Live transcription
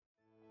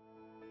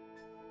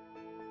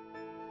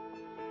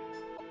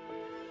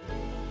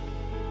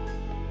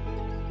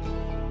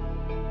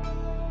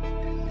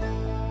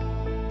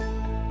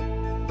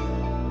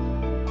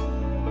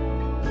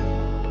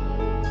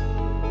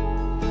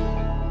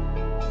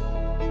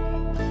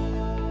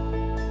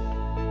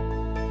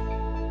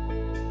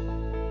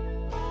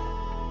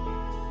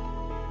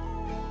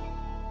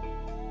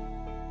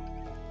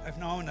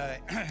known,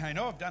 I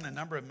know I've done a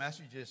number of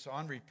messages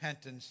on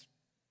repentance,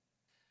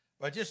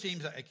 but it just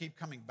seems that I keep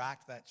coming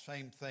back to that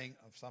same thing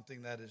of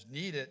something that is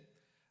needed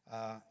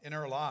in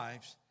our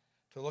lives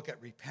to look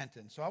at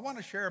repentance. So I want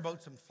to share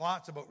about some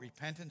thoughts about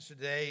repentance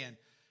today. And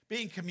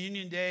being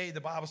Communion Day,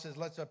 the Bible says,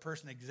 let's a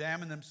person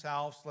examine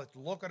themselves. Let's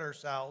look at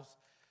ourselves,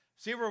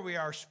 see where we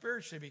are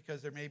spiritually,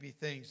 because there may be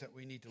things that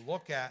we need to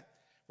look at,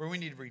 where we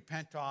need to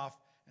repent off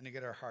and to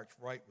get our hearts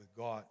right with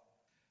God.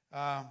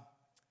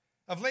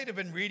 Of late, I've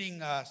been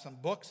reading some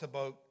books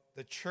about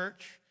the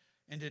church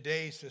in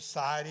today's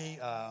society,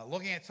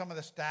 looking at some of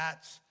the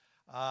stats,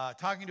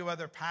 talking to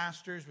other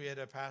pastors. We had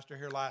a pastor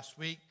here last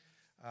week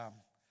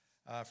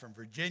from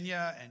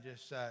Virginia, and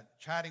just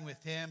chatting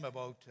with him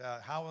about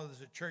how is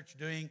the church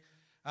doing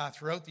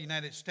throughout the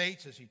United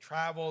States as he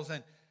travels,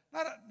 and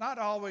not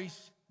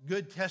always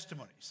good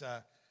testimonies.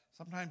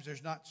 Sometimes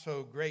there's not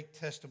so great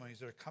testimonies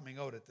that are coming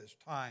out at this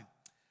time.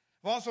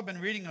 I've also been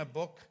reading a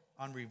book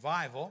on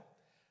revival.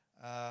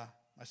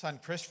 My son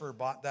Christopher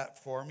bought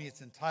that for me.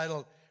 It's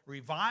entitled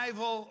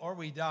Revival or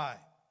We Die.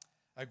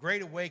 A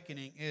Great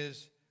Awakening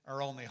is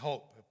Our Only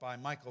Hope by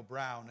Michael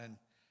Brown. And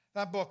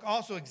that book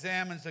also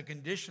examines the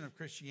condition of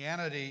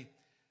Christianity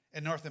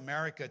in North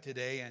America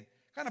today and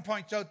kind of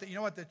points out that, you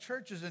know what, the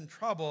church is in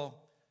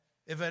trouble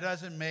if it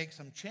doesn't make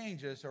some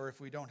changes or if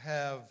we don't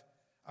have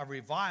a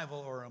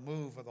revival or a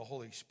move of the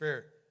Holy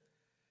Spirit.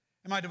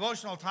 In my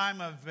devotional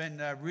time, I've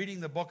been reading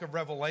the book of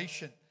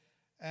Revelation.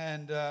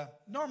 And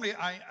normally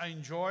I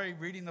enjoy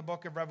reading the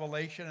book of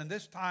Revelation, and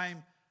this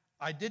time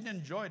I didn't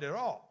enjoy it at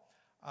all.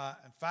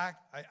 In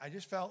fact, I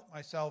just found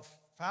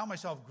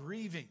myself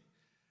grieving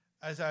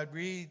as I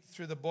read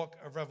through the book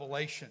of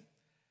Revelation.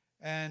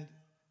 And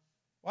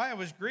why I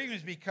was grieving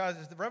is because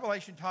the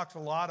Revelation talks a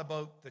lot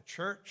about the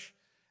church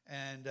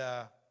and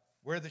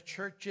where the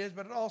church is,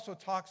 but it also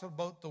talks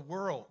about the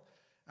world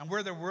and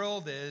where the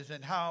world is,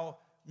 and how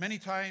many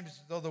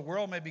times, though the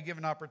world may be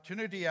given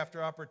opportunity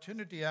after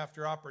opportunity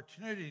after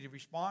opportunity to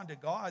respond to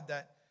God,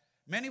 that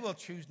many will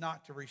choose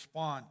not to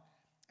respond.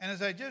 And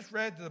as I just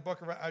read the book,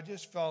 I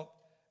just felt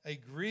a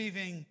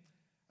grieving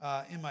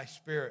in my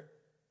spirit.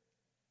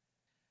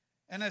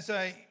 And as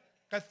I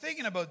got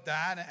thinking about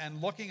that and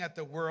looking at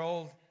the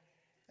world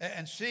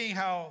and seeing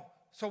how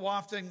so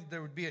often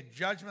there would be a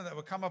judgment that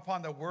would come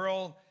upon the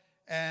world,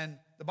 and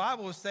the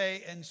Bible would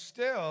say, and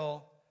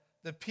still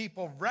the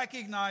people,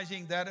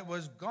 recognizing that it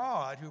was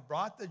God who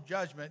brought the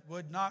judgment,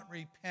 would not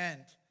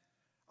repent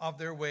of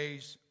their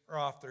ways or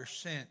of their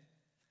sin.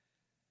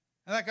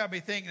 And that got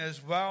me thinking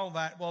as well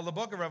that, the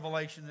book of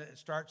Revelation, it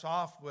starts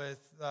off with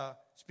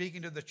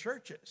speaking to the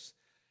churches.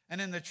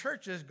 And in the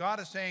churches, God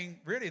is saying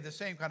really the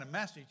same kind of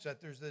message,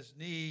 that there's this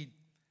need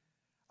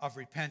of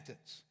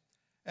repentance.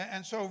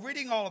 And so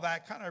reading all of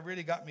that kind of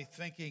really got me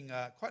thinking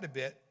quite a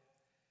bit.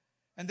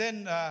 And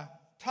then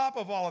top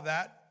of all of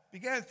that,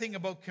 began to think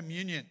about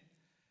communion.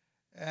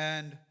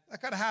 And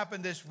that kind of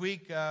happened this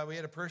week. We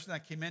had a person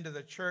that came into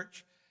the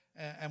church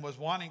and was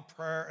wanting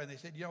prayer. And they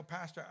said,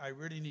 Pastor, I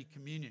really need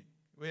communion.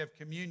 We have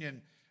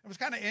communion. It was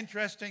kind of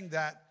interesting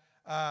that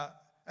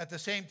at the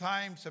same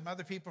time, some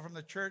other people from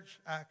the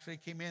church actually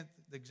came in at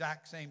the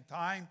exact same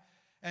time.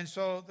 And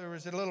so there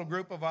was a little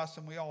group of us,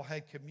 and we all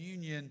had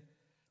communion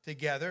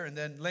together. And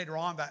then later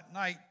on that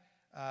night,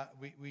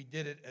 we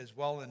did it as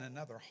well in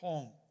another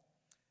home.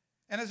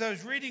 And as I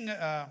was reading,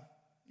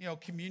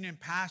 communion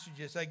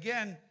passages,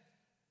 again,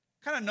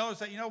 kind of notice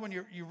that, when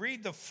you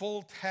read the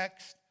full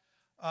text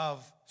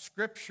of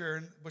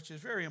Scripture, which is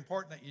very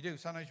important that you do.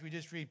 Sometimes we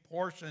just read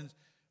portions.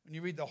 When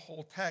you read the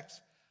whole text,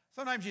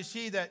 sometimes you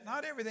see that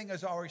not everything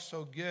is always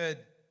so good,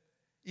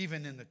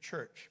 even in the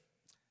church.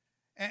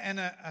 And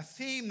a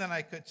theme that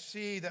I could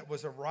see that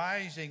was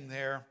arising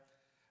there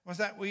was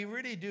that we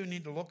really do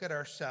need to look at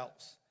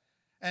ourselves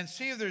and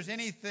see if there's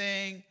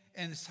anything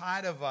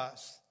inside of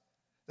us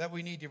that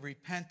we need to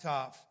repent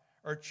of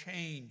or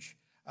change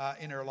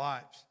in our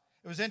lives.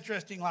 It was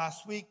interesting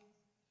last week.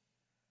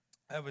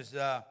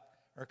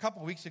 Or a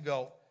couple weeks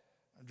ago,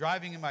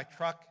 driving in my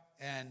truck,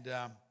 and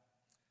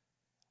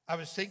I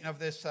was thinking of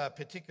this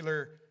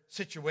particular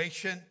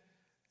situation,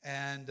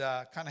 and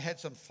kind of had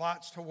some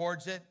thoughts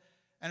towards it.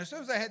 And as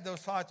soon as I had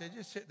those thoughts,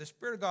 the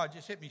Spirit of God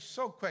just hit me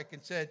so quick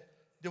and said,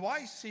 "Do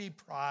I see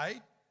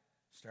pride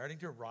starting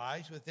to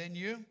rise within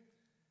you?"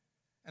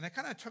 And it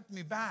kind of took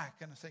me back,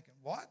 and I was thinking,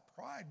 "What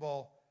pride?"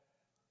 Well,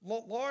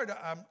 Lord,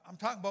 I'm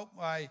talking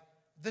about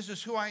this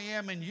is who I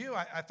am in you.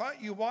 I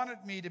thought you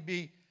wanted me to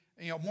be,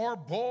 more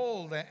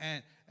bold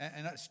and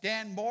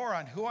stand more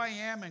on who I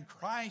am in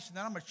Christ, and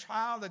that I'm a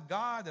child of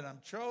God, that I'm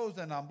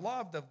chosen, I'm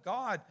loved of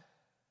God.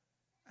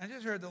 I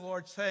just heard the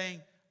Lord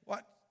saying,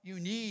 what you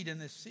need in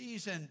this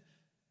season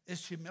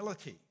is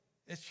humility.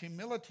 It's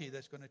humility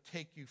that's going to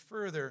take you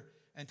further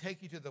and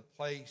take you to the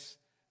place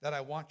that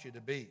I want you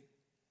to be.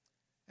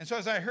 And so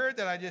as I heard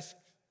that, I just,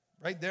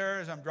 right there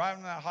as I'm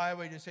driving on that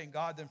highway, just saying,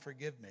 God, then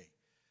forgive me.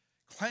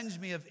 Cleanse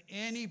me of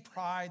any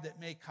pride that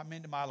may come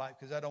into my life,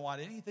 because I don't want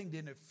anything to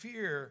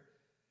interfere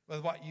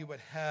with what you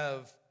would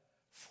have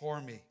for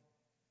me.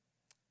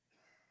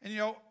 And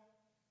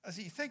as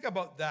you think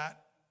about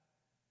that,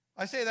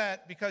 I say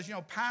that because,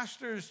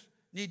 pastors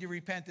need to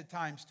repent at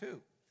times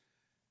too.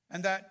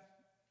 And that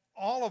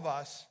all of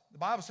us, the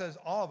Bible says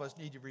all of us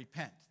need to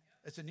repent.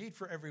 It's a need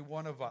for every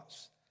one of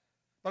us.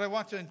 But I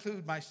want to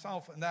include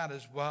myself in that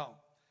as well.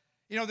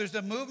 There's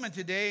a movement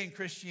today in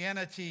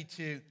Christianity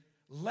to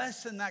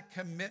lessen that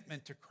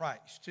commitment to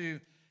Christ, to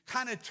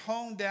kind of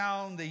tone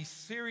down the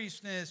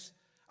seriousness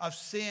of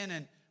sin,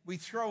 and we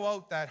throw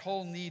out that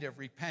whole need of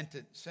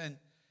repentance. And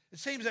it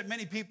seems that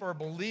many people are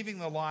believing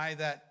the lie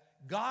that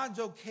God's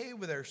okay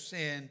with our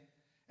sin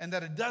and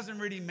that it doesn't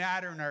really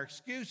matter, and our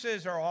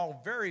excuses are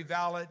all very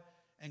valid,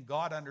 and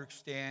God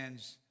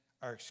understands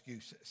our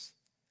excuses.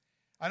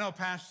 I know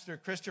Pastor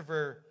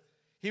Christopher,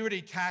 he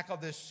really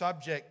tackled this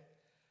subject,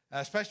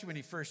 especially when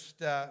he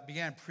first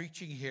began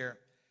preaching here.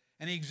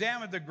 And he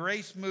examined the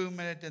grace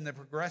movement and the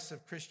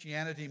progressive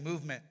Christianity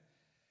movement.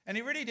 And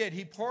he really did.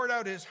 He poured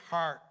out his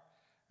heart,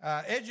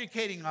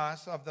 educating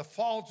us of the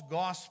false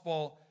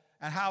gospel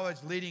and how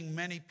it's leading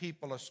many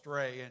people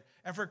astray.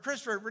 And for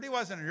Christopher, it really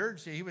wasn't an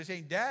urgency. He was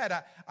saying,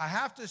 Dad, I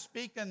have to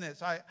speak on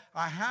this. I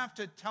have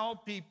to tell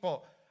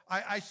people.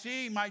 I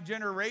see my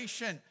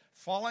generation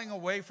falling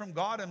away from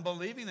God and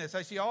believing this.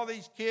 I see all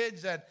these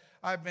kids that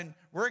I've been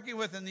working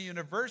with in the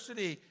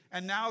university,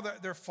 and now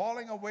they're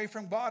falling away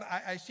from God.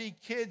 I see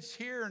kids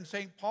here in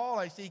St. Paul.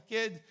 I see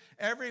kids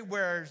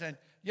everywhere, and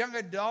young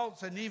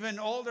adults and even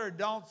older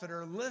adults that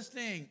are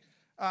listening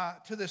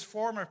to this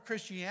form of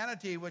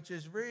Christianity, which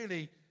is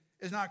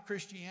not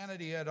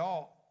Christianity at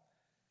all.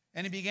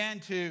 And he began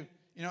to,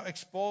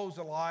 expose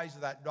the lies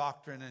of that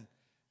doctrine.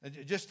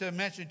 And just to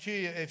mention to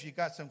you, if you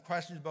got some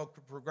questions about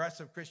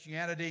progressive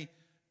Christianity,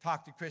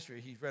 talk to Christopher.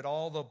 He's read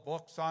all the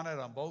books on it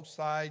on both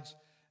sides,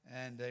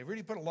 and they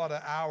really put a lot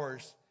of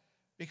hours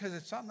because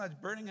it's something that's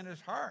burning in his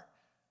heart,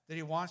 that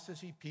he wants to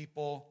see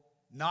people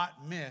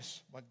not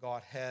miss what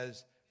God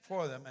has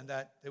for them, and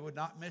that they would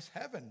not miss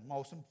heaven,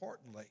 most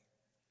importantly.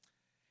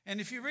 And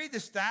if you read the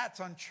stats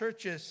on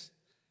churches,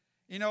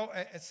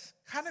 it's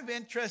kind of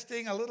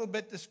interesting, a little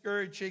bit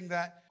discouraging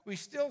that we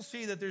still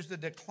see that there's a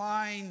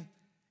decline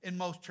in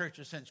most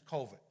churches since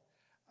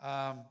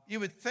COVID. You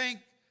would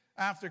think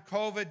after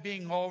COVID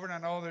being over, and I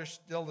know there's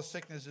still the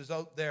sickness is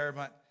out there,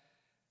 but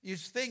you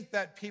think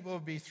that people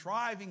would be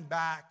thriving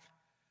back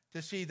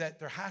to see that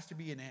there has to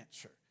be an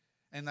answer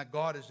and that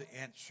God is the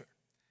answer.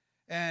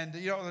 And,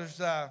 there's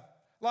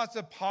lots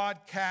of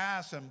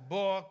podcasts and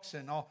books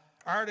and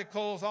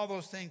articles, all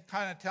those things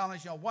kind of telling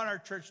us, what our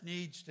church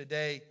needs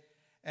today.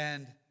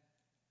 And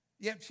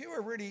yet few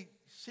are really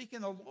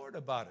seeking the Lord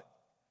about it.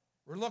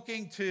 We're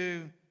looking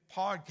to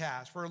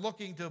podcasts. We're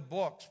looking to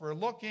books. We're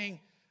looking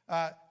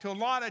to a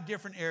lot of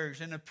different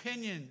areas and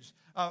opinions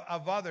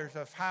of others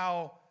of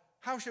how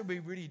should we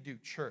really do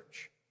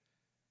church.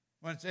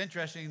 Well, it's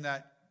interesting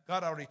that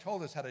God already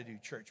told us how to do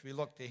church. We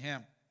look to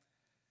him.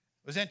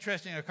 It was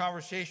interesting, a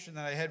conversation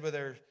that I had with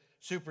our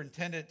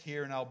superintendent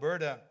here in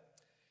Alberta.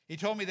 He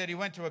told me that he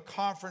went to a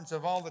conference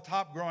of all the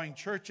top growing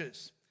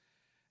churches.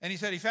 And he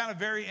said he found it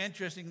very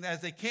interesting that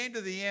as they came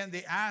to the end,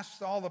 they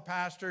asked all the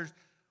pastors,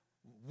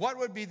 what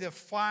would be the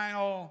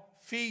final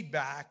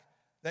feedback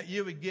that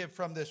you would give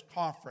from this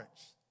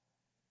conference?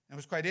 And it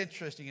was quite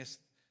interesting.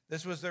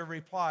 This was their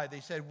reply. They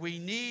said, we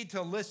need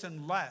to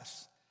listen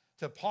less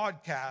to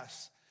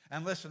podcasts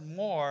and listen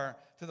more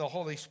to the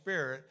Holy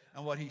Spirit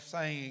and what he's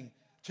saying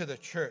to the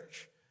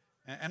church.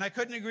 And I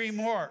couldn't agree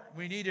more.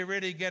 We need to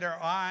really get our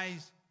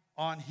eyes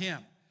on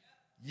him.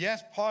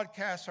 Yes,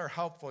 podcasts are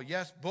helpful.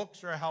 Yes,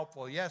 books are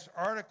helpful. Yes,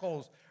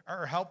 articles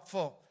are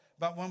helpful.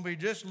 But when we're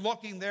just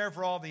looking there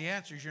for all the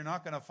answers, you're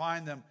not going to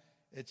find them.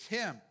 It's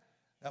him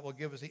that will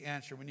give us the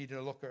answer. We need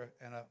to look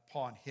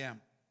upon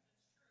him.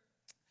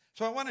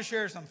 So I want to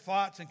share some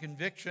thoughts and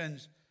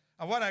convictions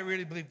of what I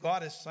really believe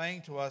God is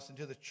saying to us and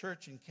to the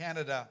church in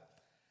Canada,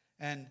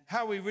 and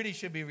how we really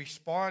should be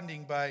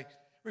responding by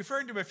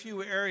referring to a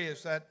few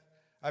areas that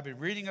I've been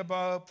reading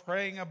about,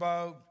 praying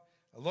about,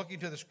 looking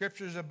to the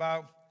scriptures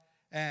about.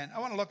 And I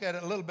want to look at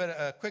it a little bit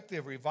quickly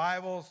of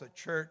revivals, the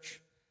church,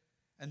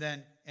 and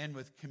then end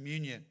with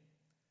communion.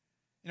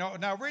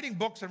 Now reading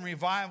books on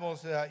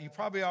revivals, you're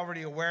probably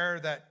already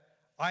aware that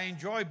I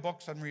enjoy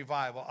books on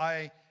revival.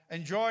 I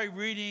enjoy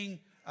reading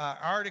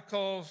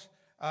articles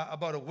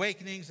about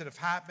awakenings that have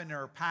happened in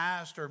our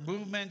past or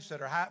movements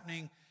that are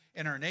happening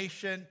in our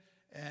nation.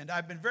 And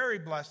I've been very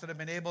blessed that I've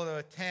been able to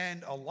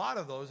attend a lot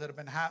of those that have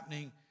been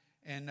happening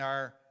in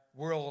our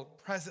world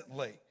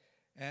presently.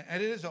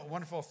 And it is a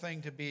wonderful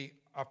thing to be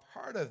a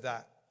part of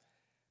that.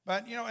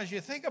 But, as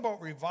you think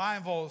about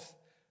revivals,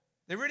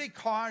 they really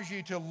cause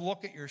you to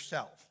look at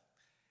yourself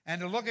and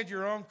to look at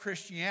your own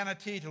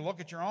Christianity, to look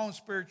at your own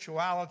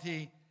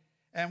spirituality,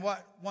 and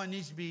what one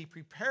needs to be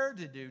prepared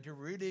to do to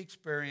really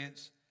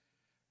experience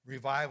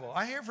revival.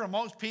 I hear from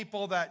most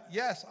people that,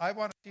 yes, I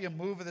want to see a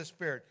move of the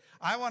Spirit.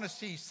 I want to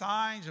see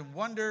signs and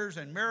wonders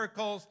and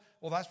miracles.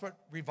 Well, that's what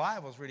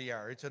revivals really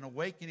are. It's an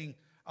awakening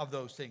of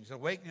those things, an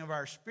awakening of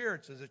our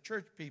spirits as a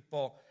church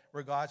people,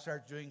 where God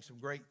starts doing some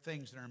great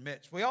things in our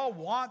midst. We all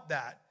want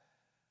that,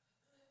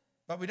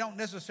 but we don't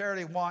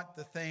necessarily want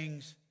the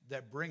things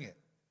that bring it.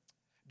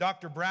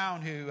 Dr.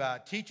 Brown, who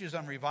teaches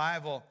on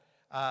revival,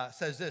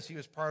 says this. He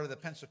was part of the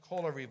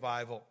Pensacola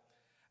revival.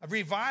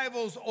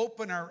 Revivals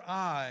open our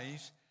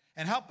eyes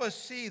and help us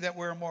see that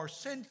we're more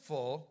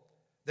sinful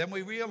than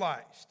we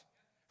realized,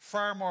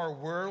 far more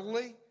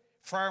worldly,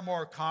 far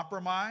more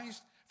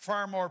compromised,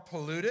 far more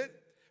polluted,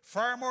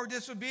 far more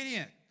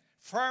disobedient,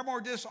 far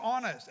more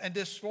dishonest and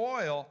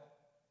disloyal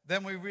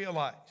than we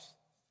realized.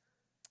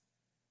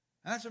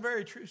 And that's a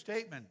very true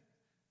statement.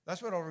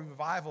 That's what a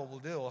revival will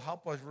do. It will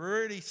help us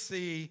really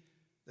see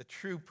the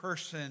true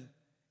person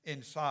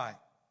inside.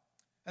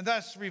 And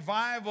thus,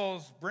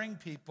 revivals bring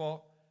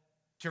people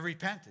to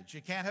repentance.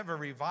 You can't have a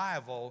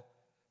revival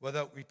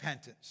without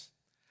repentance.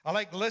 I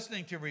like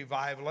listening to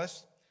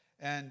revivalists,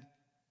 and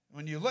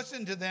when you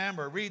listen to them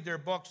or read their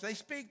books, they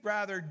speak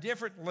rather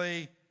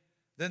differently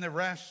than the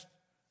rest,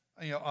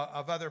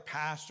 of other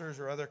pastors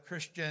or other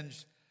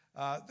Christians.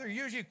 They're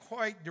usually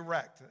quite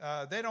direct.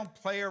 They don't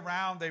play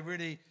around. They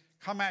really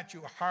come at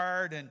you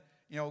hard and,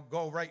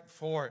 go right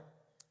for it.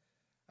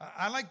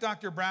 I like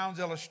Dr. Brown's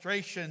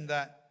illustration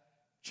that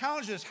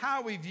challenges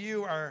how we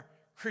view our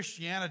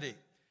Christianity.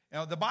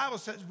 The Bible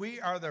says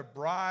we are the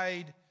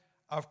bride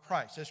of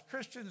Christ. As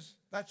Christians,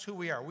 that's who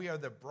we are. We are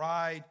the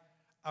bride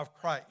of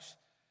Christ.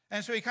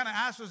 And so he kind of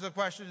asks us the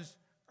questions,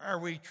 are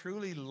we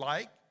truly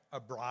like a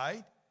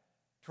bride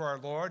to our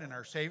Lord and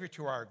our Savior,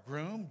 to our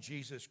groom,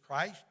 Jesus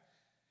Christ?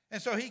 And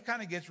so he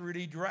kind of gets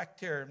really direct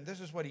here, and this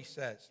is what he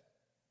says.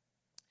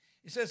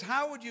 He says,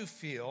 how would you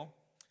feel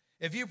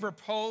if you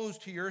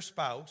proposed to your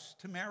spouse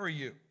to marry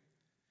you?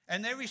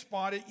 And they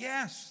responded,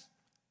 yes,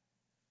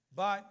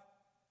 but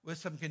with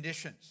some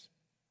conditions.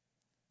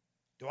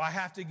 Do I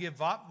have to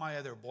give up my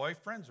other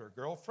boyfriends or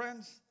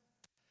girlfriends?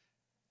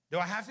 Do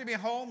I have to be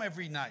home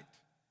every night?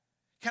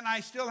 Can I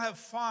still have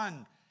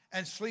fun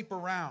and sleep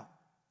around?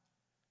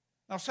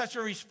 Now, such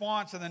a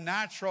response in the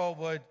natural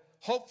would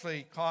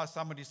hopefully cause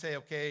somebody to say,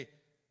 okay,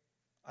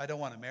 I don't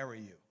want to marry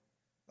you.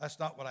 That's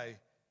not what I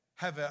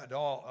have at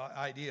all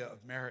idea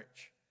of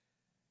marriage.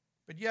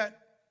 But yet,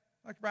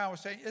 Dr. Brown was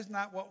saying, isn't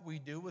that what we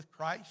do with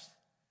Christ?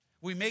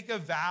 We make a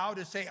vow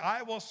to say,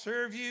 I will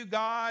serve you,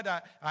 God.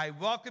 I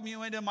welcome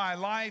you into my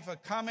life. I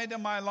come into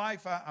my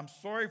life. I'm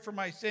sorry for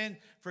my sin.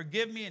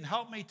 Forgive me and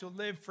help me to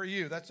live for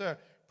you. That's a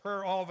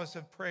prayer all of us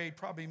have prayed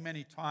probably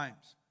many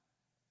times.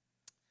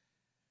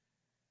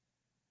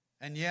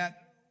 And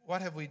yet,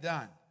 what have we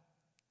done?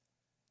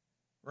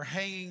 We're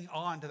hanging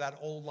on to that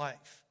old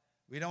life.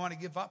 We don't want to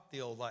give up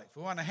the old life.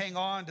 We want to hang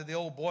on to the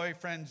old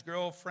boyfriends,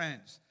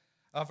 girlfriends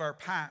of our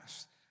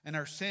past and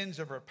our sins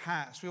of our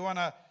past. We want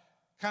to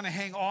kind of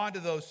hang on to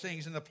those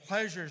things and the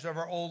pleasures of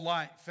our old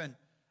life. And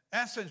in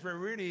essence, we're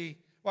really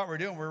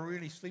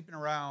sleeping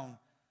around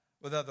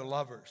with other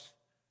lovers.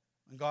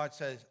 And God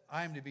says,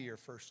 I am to be your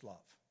first love.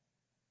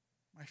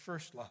 My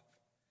first love.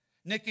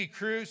 Nicky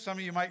Cruz, some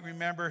of you might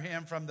remember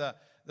him from the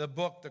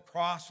book, The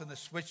Cross and the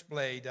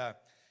Switchblade,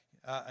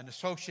 an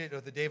associate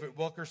of the David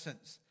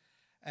Wilkersons.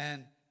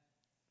 And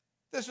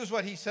this is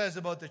what he says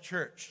about the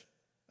church.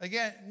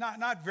 Again,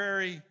 not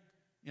very,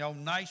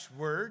 nice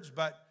words,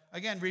 but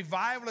again,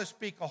 revivalists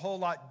speak a whole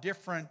lot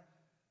different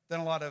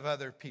than a lot of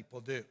other people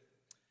do.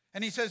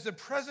 And he says the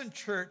present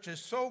church is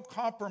so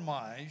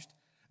compromised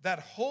that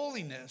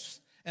holiness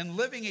and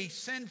living a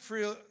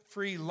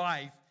sin-free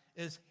life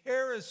is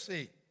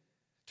heresy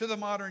to the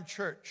modern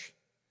church.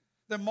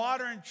 The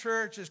modern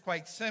church is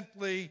quite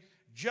simply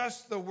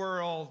just the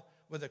world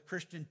with a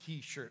Christian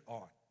t-shirt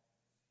on.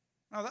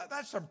 Now,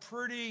 that's some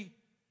pretty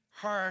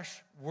harsh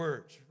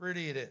words.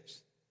 Really it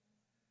is.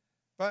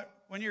 But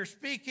when you're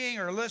speaking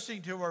or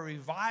listening to a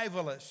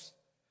revivalist,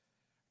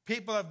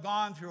 people have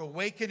gone through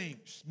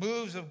awakenings,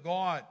 moves of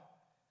God.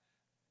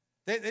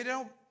 They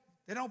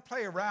don't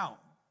play around.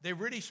 They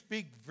really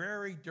speak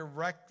very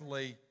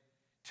directly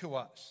to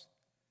us.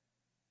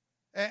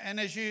 And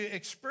as you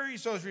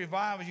experience those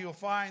revivals, you'll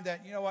find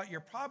that, you're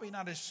probably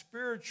not as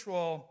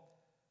spiritual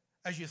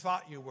as you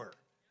thought you were.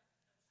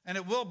 And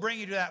it will bring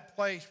you to that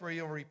place where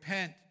you'll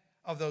repent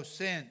of those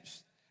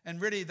sins. And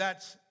really,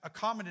 that's a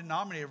common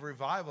denominator of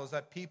revivals,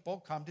 that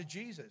people come to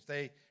Jesus.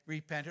 They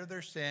repent of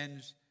their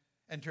sins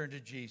and turn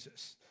to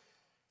Jesus.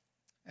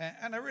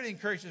 And I really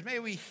encourage us, may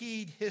we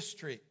heed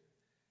history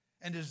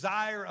and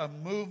desire a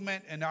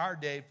movement in our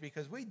day,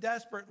 because we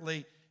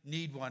desperately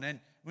need one. And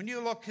when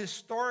you look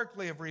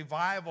historically of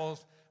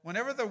revivals,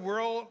 whenever the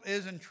world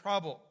is in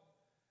trouble,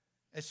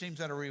 it seems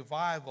that a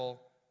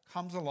revival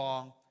comes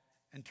along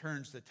and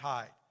turns the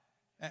tide.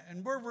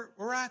 And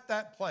we're at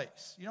that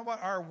place. You know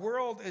what? Our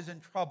world is in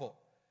trouble.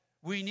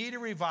 We need a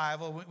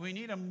revival. We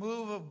need a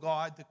move of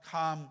God to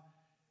come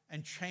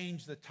and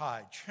change the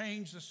tide,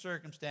 change the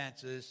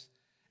circumstances,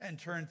 and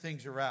turn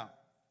things around.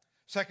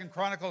 2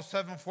 Chronicles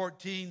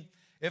 7:14,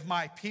 if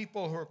my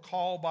people who are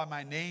called by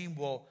my name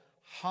will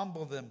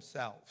humble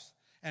themselves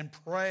and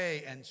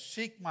pray and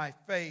seek my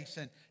face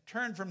and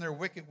turn from their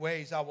wicked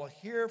ways, I will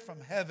hear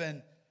from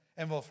heaven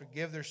and will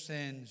forgive their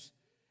sins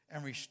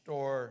and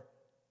restore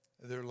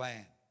their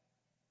land.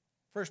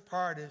 First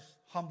part is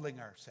humbling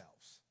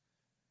ourselves.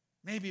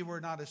 Maybe we're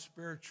not as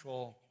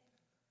spiritual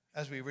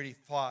as we really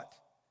thought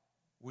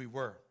we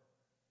were.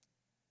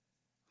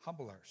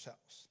 Humble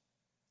ourselves.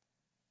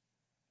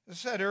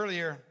 As I said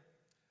earlier,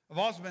 I've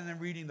also been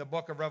reading the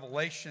book of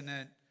Revelation,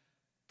 and it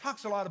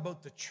talks a lot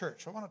about the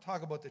church. I want to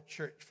talk about the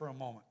church for a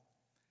moment.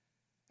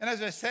 And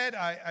as I said,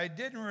 I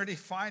didn't really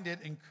find it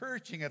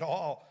encouraging at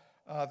all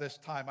this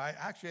time.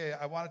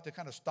 I wanted to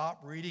kind of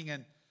stop reading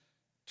and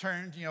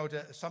turn,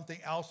 to something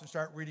else and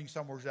start reading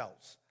somewhere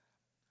else.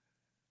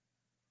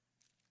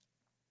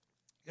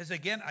 Because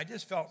again, I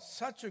just felt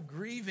such a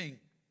grieving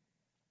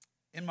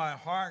in my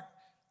heart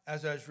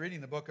as I was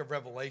reading the book of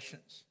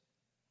Revelations.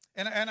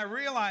 And I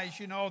realized,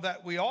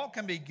 that we all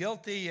can be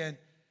guilty, and,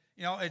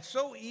 it's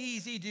so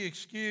easy to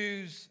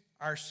excuse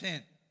our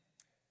sin.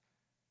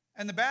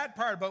 And the bad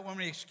part about when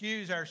we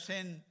excuse our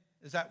sin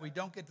is that we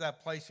don't get to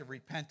that place of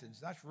repentance.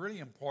 That's really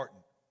important.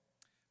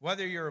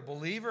 Whether you're a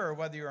believer or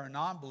whether you're a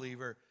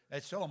non-believer,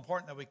 it's so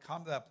important that we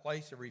come to that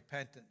place of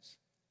repentance.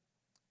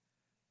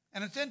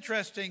 And it's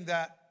interesting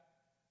that,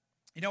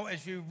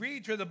 as you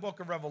read through the book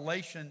of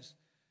Revelations,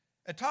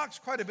 it talks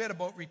quite a bit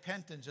about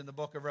repentance in the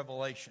book of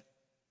Revelation.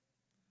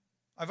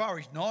 I've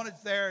always known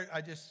it's there.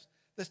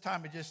 This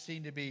time it just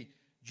seemed to be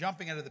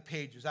jumping out of the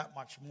pages that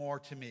much more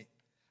to me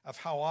of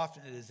how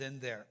often it is in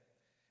there.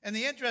 And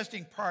the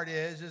interesting part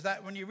is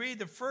that when you read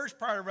the first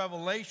part of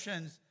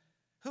Revelations,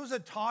 who's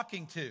it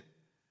talking to?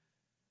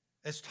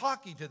 It's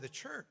talking to the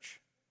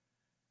church.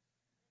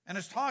 And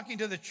it's talking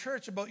to the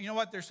church about,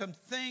 there's some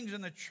things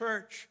in the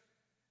church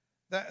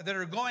that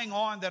are going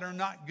on that are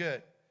not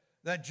good,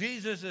 that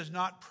Jesus is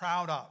not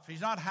proud of.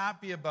 He's not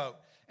happy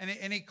about.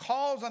 And he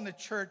calls on the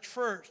church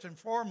first and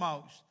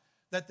foremost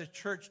that the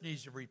church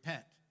needs to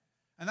repent.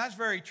 And that's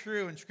very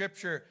true in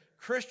Scripture.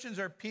 Christians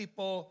are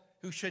people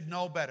who should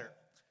know better.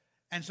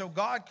 And so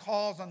God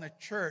calls on the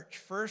church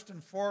first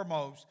and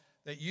foremost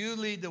that you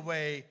lead the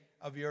way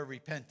of your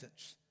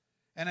repentance.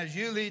 And as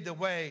you lead the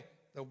way,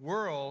 the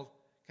world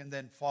can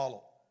then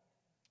follow.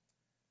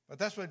 But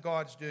that's what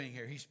God's doing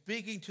here. He's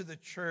speaking to the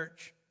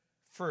church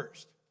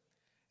first.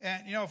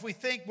 And, if we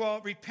think,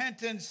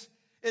 repentance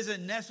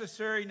isn't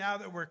necessary now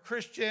that we're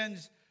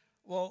Christians,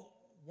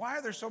 why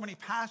are there so many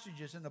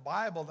passages in the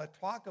Bible that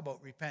talk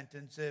about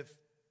repentance if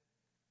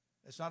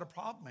it's not a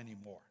problem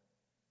anymore?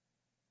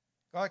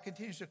 God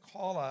continues to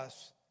call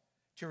us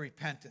to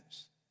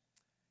repentance.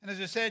 And as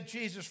I said,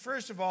 Jesus,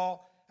 first of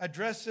all,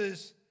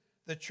 addresses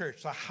the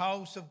church, the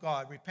house of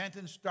God.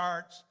 Repentance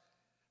starts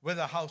with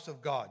the house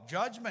of God.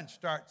 Judgment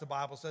starts, the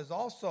Bible says,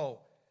 also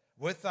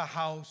with the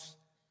house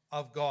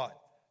of God.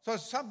 So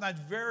it's something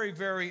that's very,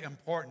 very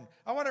important.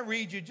 I want to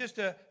read you just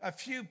a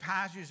few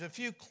passages, a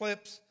few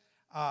clips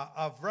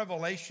of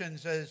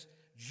Revelations as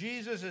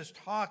Jesus is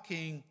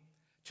talking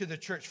to the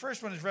church.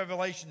 First one is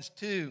Revelations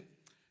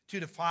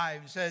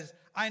 2:2-5. It says,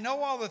 I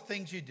know all the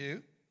things you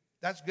do.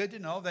 That's good to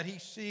know that he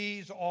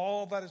sees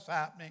all that is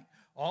happening,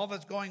 all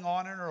that's going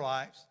on in our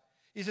lives.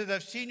 He says,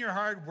 I've seen your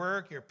hard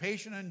work, your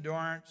patient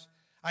endurance.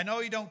 I know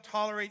you don't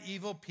tolerate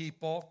evil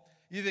people.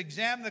 You've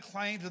examined the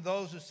claims of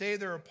those who say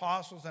they're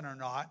apostles and are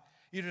not.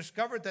 You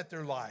discovered that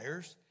they're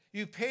liars.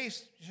 You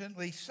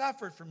patiently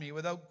suffered for me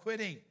without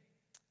quitting.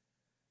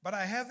 But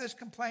I have this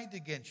complaint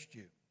against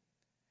you.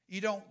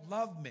 You don't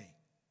love me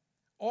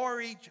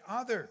or each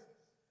other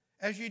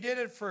as you did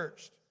at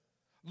first.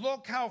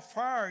 Look how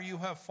far you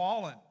have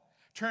fallen.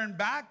 Turn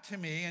back to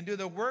me and do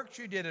the works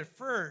you did at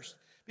first,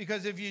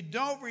 because if you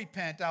don't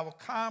repent, I will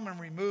come and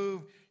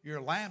remove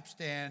your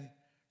lampstand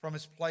from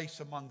its place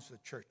amongst the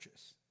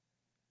churches.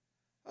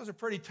 Those are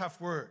pretty tough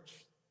words.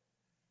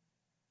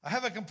 I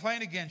have a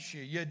complaint against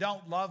you. You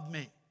don't love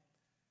me.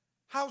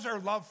 How's our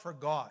love for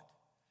God?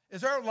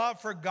 Is our love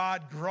for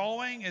God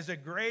growing? Is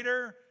it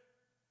greater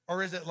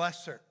or is it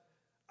lesser?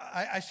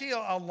 I see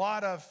a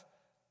lot of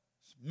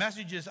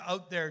messages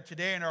out there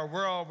today in our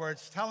world where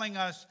it's telling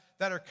us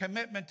that our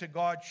commitment to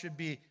God should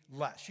be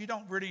less. You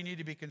don't really need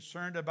to be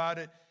concerned about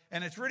it.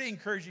 And it's really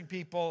encouraging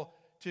people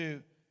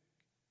to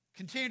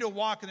continue to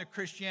walk in the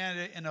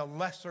Christianity in a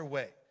lesser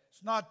way.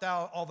 It's not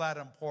all that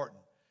important.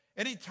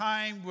 Any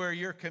time where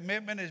your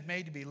commitment is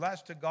made to be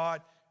less to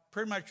God,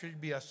 pretty much should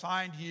be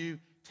assigned to you.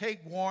 Take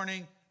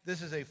warning,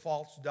 this is a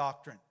false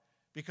doctrine,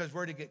 because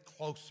we're to get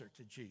closer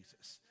to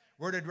Jesus.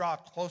 We're to draw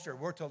closer.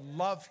 We're to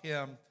love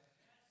him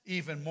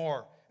even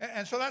more.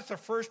 And so that's the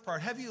first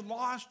part. Have you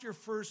lost your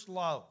first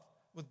love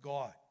with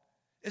God?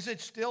 Is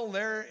it still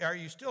there? Are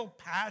you still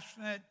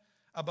passionate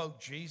about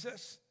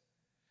Jesus?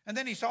 And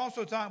then he's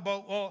also talking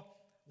about,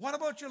 what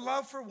about your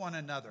love for one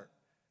another?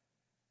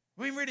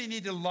 We really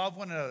need to love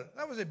one another.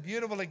 That was a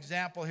beautiful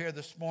example here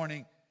this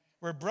morning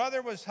where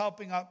brother was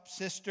helping up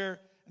sister,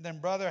 and then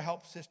brother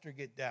helped sister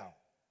get down.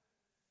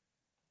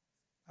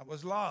 That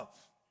was love.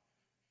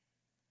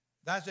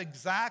 That's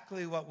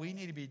exactly what we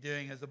need to be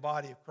doing as the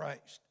body of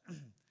Christ.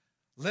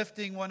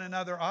 Lifting one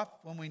another up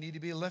when we need to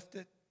be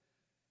lifted.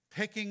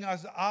 Picking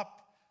us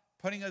up,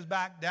 putting us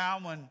back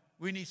down when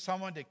we need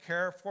someone to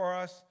care for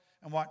us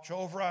and watch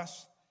over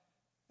us.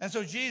 And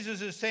so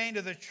Jesus is saying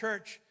to the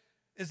church,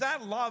 is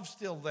that love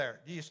still there?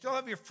 Do you still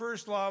have your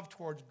first love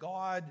towards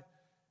God?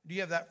 Do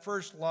you have that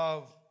first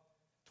love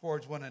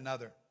towards one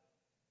another?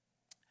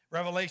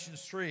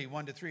 Revelations 3,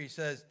 1-3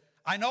 says,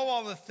 I know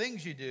all the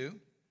things you do,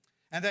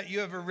 and that you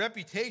have a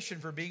reputation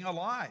for being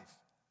alive,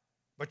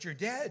 but you're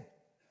dead.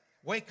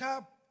 Wake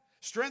up,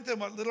 strengthen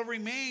what little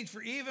remains,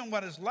 for even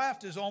what is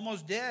left is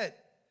almost dead.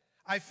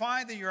 I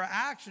find that your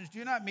actions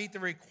do not meet the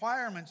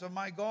requirements of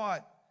my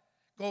God.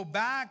 Go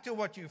back to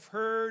what you've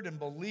heard and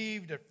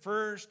believed at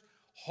first.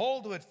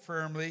 Hold to it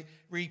firmly.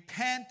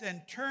 Repent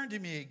and turn to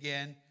me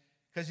again,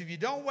 because if you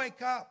don't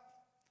wake up,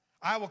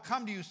 I will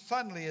come to you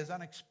suddenly as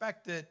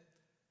unexpected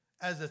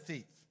as a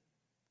thief.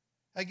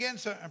 Again,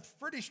 some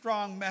pretty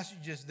strong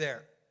messages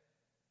there.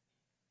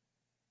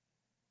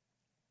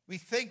 We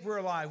think we're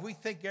alive. We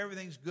think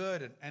everything's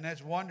good and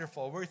that's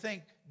wonderful. We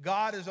think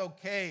God is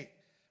okay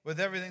with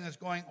everything that's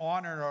going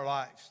on in our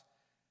lives.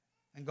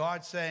 And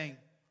God's saying,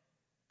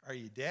 are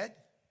you dead?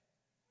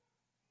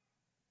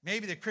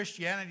 Maybe the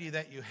Christianity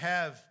that you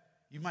have,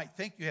 you might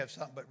think you have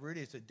something, but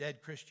really it's a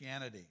dead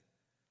Christianity.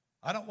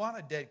 I don't want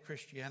a dead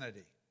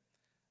Christianity.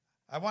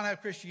 I want to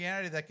have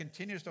Christianity that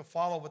continues to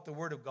follow what the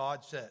Word of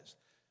God says.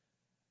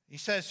 He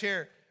says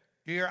here,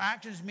 do your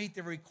actions meet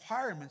the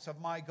requirements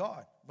of my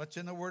God? What's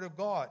in the Word of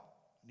God?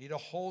 You need to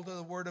hold to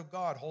the Word of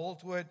God.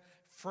 Hold to it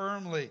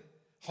firmly.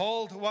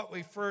 Hold to what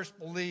we first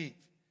believe.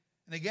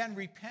 And again,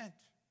 repent.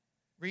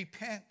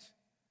 Repent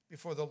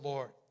before the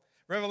Lord.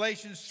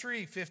 Revelations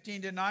 3,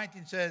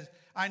 15-19 says,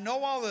 I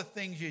know all the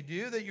things you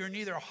do, that you're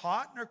neither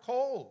hot nor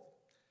cold.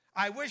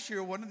 I wish you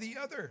were one or the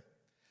other.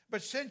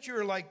 But since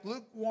you're like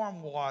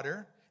lukewarm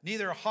water,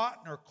 neither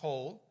hot nor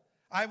cold,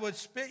 I would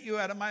spit you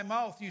out of my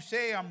mouth. You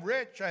say, I'm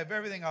rich, I have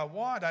everything I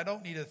want, I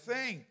don't need a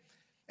thing.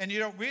 And you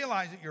don't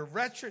realize that you're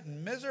wretched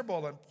and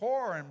miserable and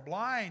poor and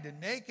blind and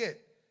naked.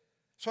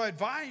 So I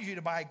advise you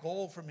to buy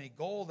gold from me,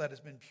 gold that has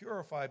been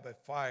purified by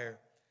fire.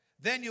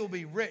 Then you'll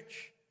be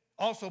rich.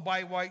 Also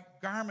buy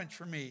white garments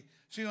for me,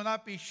 so you'll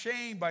not be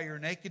shamed by your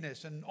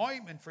nakedness, and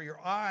ointment for your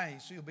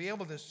eyes, so you'll be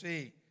able to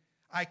see.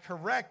 I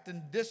correct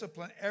and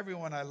discipline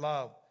everyone I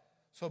love.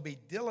 So be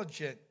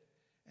diligent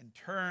and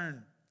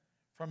turn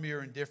from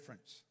your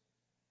indifference.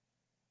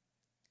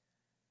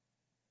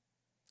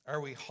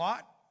 Are we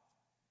hot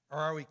or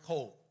are we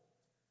cold?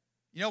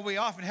 You know, we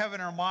often have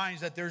in our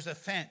minds that there's a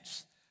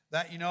fence.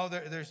 That, you know,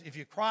 there's if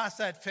you cross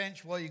that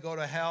fence, well, you go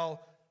to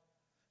hell.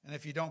 And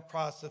if you don't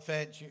cross the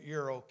fence,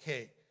 you're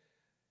okay.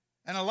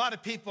 And a lot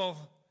of people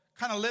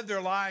kind of live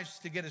their lives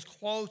to get as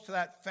close to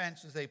that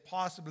fence as they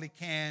possibly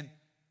can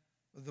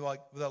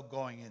without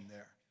going in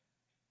there.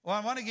 Well, I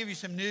want to give you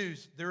some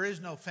news. There is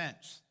no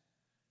fence.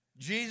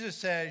 Jesus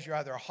says you're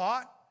either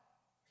hot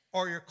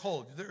or you're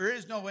cold. There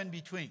is no in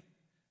between.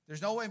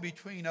 There's no in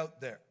between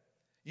out there.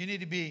 You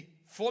need to be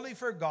fully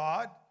for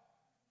God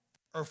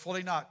or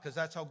fully not, because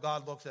that's how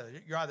God looks at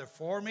it. You're either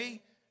for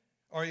me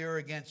or you're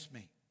against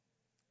me.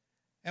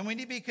 And we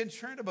need to be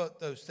concerned about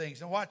those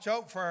things and watch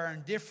out for our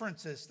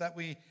indifferences that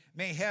we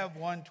may have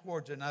one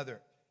towards another.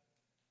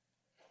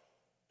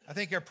 I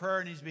think our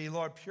prayer needs to be,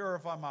 Lord,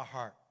 purify my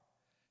heart.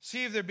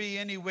 See if there be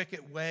any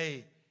wicked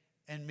way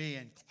in me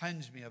and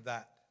cleanse me of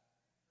that.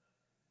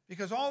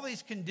 Because all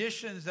these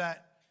conditions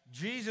that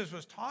Jesus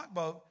was talking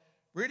about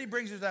really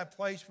brings us to that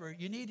place where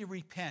you need to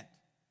repent.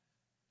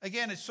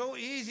 Again, it's so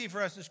easy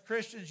for us as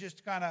Christians just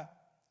to kind of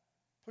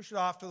push it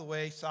off to the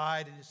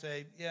wayside and just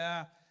say,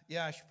 yeah,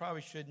 I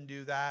probably shouldn't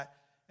do that.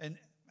 And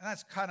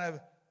that's kind of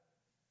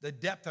the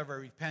depth of our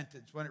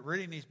repentance, when it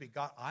really needs to be,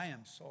 God, I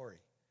am sorry.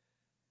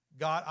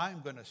 God,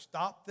 I'm going to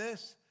stop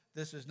this.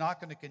 This is not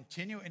going to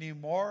continue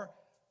anymore.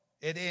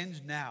 It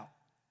ends now.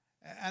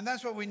 And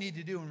that's what we need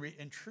to do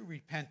in true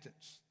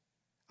repentance.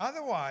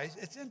 Otherwise,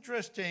 it's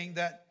interesting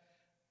that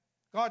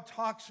God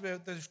talks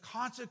about there's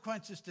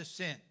consequences to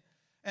sin.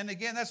 And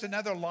again, that's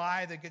another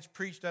lie that gets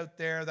preached out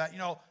there that,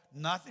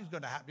 nothing's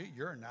going to happen.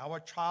 You're now a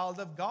child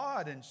of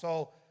God. And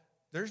so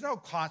there's no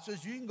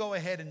consequences. You can go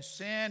ahead and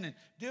sin and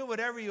do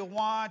whatever you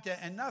want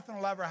and nothing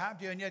will ever happen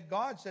to you. And yet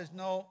God says,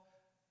 no,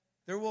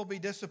 there will be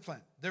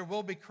discipline. There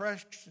will be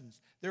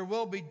corrections. There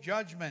will be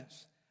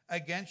judgments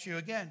against you.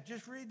 Again,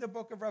 just read the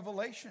book of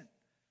Revelation.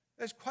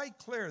 It's quite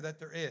clear that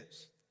there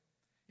is.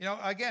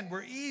 Again,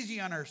 we're easy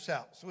on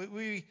ourselves.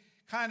 We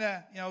kind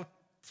of,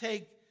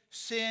 take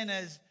sin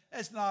as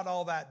it's not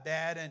all that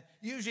bad. And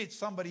usually it's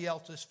somebody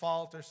else's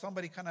fault or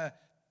somebody kind of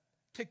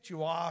ticked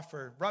you off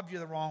or rubbed you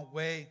the wrong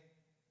way.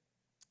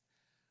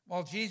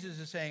 Well, Jesus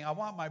is saying, I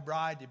want my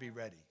bride to be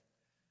ready.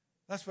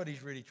 That's what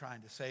he's really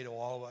trying to say to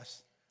all of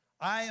us.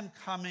 I am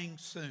coming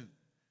soon.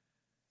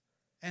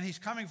 And he's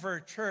coming for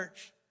a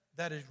church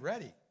that is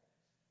ready.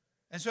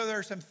 And so there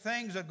are some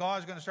things that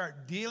God's going to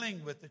start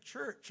dealing with the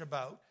church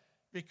about,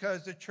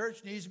 because the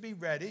church needs to be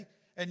ready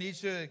and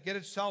needs to get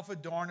itself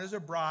adorned as a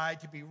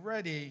bride to be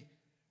ready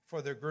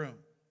for their groom.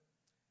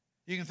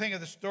 You can think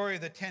of the story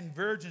of the 10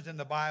 virgins in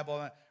the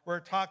Bible, where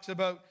it talks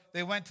about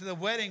they went to the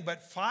wedding,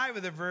 but 5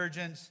 of the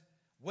virgins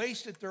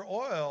wasted their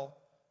oil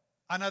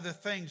on other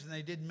things and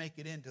they didn't make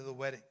it into the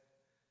wedding.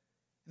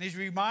 And he's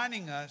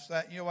reminding us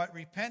that,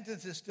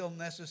 repentance is still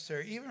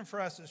necessary, even for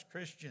us as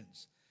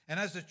Christians and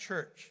as a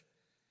church.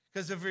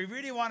 Because if we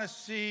really want to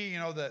see,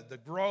 the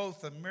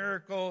growth, the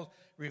miracles,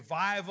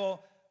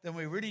 revival, then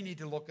we really need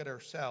to look at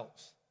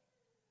ourselves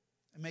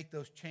and make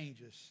those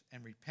changes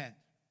and repent.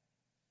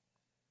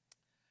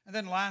 And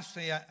then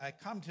lastly, I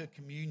come to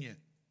communion.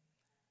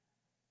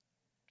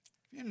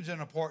 Communion is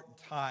an important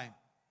time.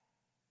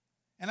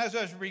 And as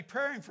I was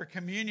preparing for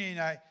communion,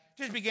 I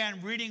just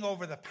began reading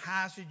over the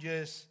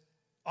passages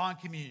on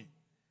communion.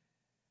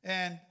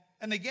 And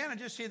again, I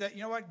just see that,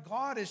 you know what?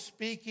 God is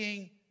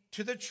speaking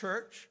to the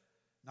church,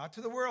 not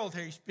to the world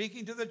here. He's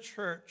speaking to the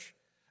church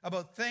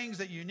about things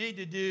that you need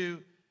to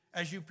do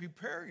as you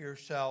prepare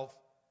yourself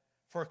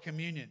for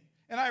communion.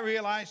 And I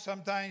realize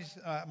sometimes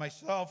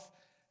myself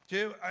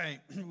too,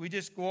 we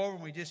just go over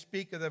and we just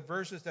speak of the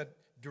verses that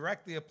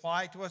directly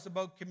apply to us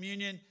about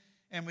communion,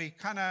 and we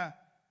kind of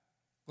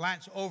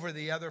glance over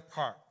the other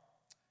part.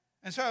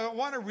 And so I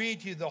want to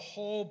read to you the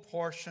whole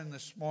portion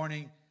this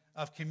morning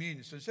of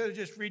communion. So instead of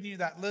just reading you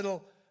that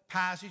little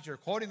passage or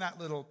quoting that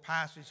little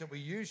passage that we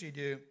usually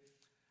do,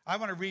 I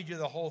want to read you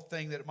the whole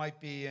thing that it might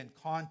be in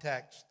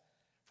context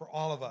for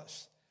all of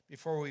us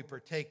before we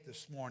partake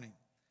this morning.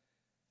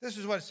 This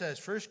is what it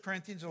says, 1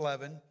 Corinthians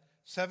 11,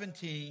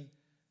 17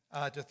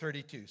 to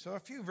 32. So a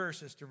few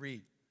verses to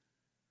read.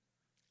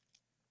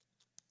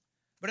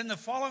 But in the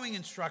following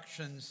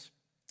instructions,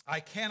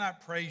 I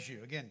cannot praise you.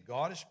 Again,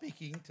 God is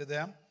speaking to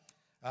them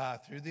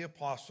through the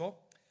apostle.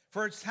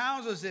 For it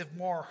sounds as if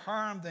more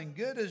harm than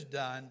good is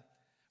done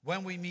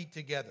when we meet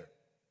together.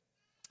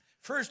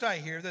 First, I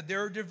hear that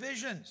there are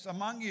divisions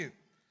among you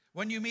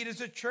when you meet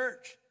as a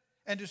church,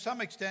 and to some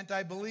extent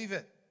I believe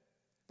it.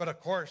 But of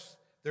course,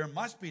 there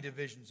must be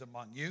divisions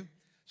among you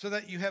so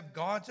that you have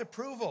God's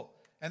approval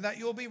and that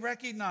you'll be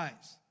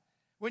recognized.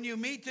 When you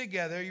meet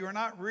together, you are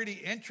not really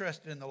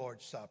interested in the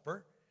Lord's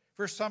Supper.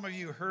 For some of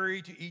you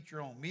hurry to eat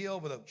your own meal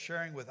without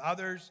sharing with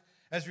others.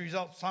 As a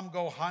result, some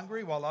go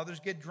hungry while others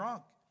get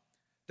drunk.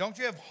 Don't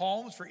you have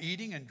homes for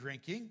eating and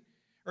drinking?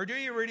 Or do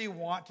you really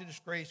want to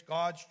disgrace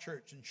God's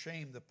church and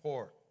shame the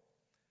poor?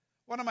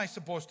 What am I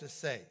supposed to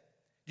say?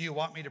 Do you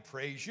want me to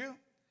praise you?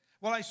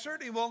 Well, I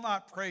certainly will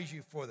not praise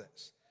you for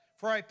this.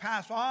 For I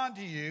pass on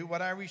to you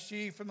what I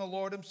received from the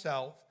Lord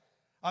himself.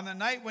 On the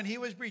night when he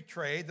was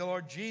betrayed, the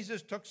Lord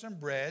Jesus took some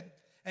bread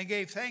and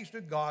gave thanks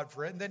to God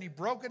for it. And then he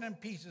broke it in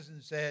pieces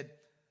and said,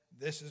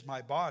 "This is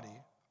my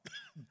body,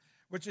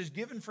 which is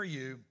given for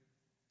you.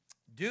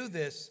 Do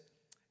this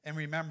in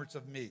remembrance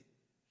of me."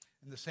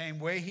 In the same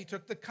way, he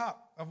took the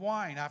cup of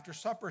wine after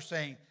supper,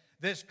 saying,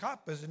 "This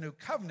cup is a new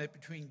covenant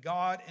between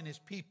God and his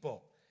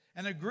people,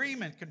 an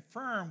agreement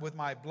confirmed with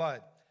my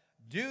blood.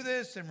 Do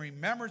this in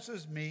remembrance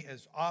of me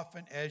as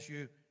often as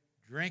you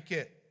drink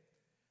it.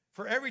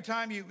 For every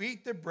time you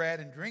eat the bread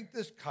and drink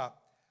this cup,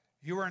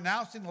 you are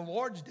announcing the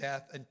Lord's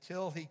death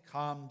until he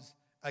comes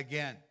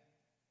again.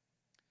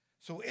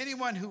 So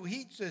anyone who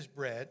eats this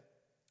bread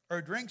or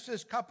drinks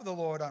this cup of the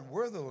Lord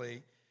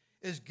unworthily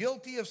is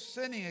guilty of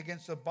sinning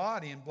against the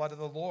body and blood of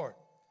the Lord.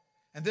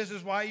 And this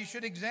is why you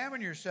should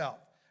examine yourself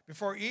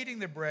before eating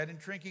the bread and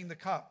drinking the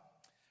cup.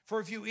 For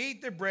if you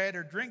eat the bread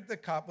or drink the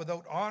cup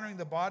without honoring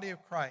the body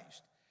of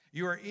Christ,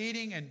 you are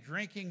eating and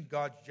drinking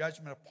God's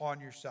judgment upon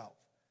yourself.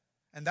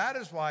 And that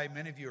is why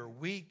many of you are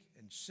weak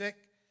and sick,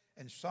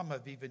 and some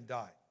have even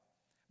died.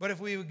 But if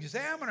we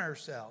examine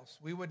ourselves,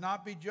 we would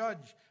not be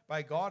judged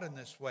by God in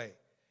this way.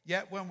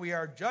 Yet when we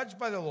are judged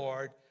by the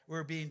Lord,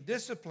 we're being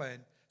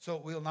disciplined, so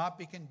we will not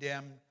be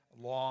condemned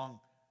along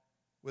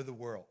with the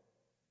world.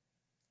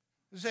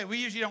 As I say, we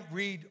usually don't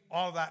read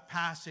all that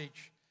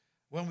passage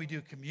when we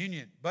do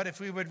communion. But if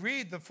we would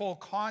read the full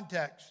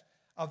context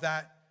of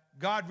that,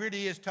 God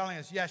really is telling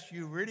us, yes,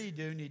 you really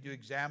do need to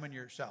examine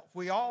yourself.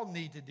 We all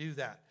need to do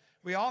that.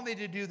 We all need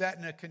to do that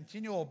on a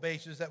continual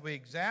basis, that we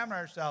examine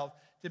ourselves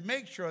to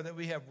make sure that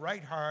we have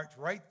right hearts,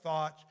 right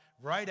thoughts,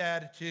 right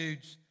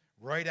attitudes,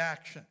 right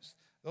actions.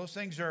 Those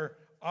things are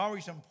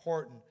always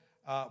important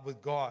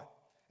with God.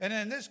 And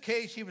in this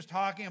case, he was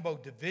talking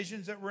about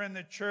divisions that were in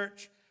the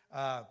church,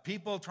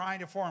 people trying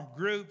to form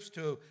groups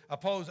to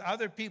oppose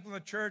other people in the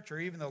church or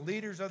even the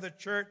leaders of the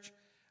church,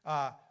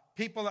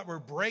 people that were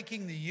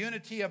breaking the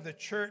unity of the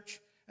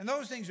church. And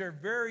those things are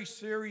very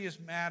serious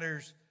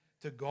matters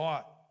to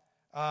God.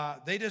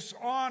 They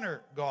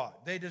dishonor God.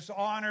 They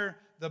dishonor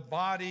the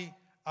body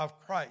of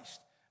Christ.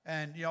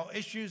 And,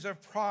 issues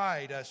of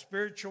pride,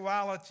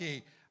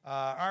 spirituality,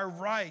 our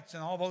rights,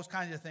 and all those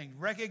kinds of things.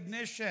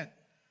 Recognition,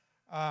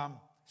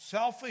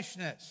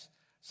 selfishness,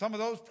 some of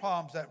those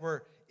problems that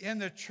were in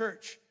the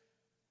church.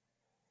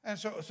 And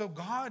so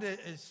God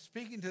is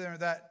speaking to them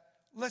that,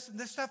 listen,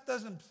 this stuff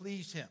doesn't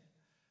please him.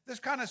 This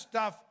kind of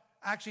stuff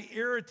actually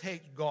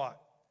irritates God.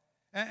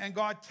 And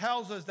God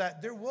tells us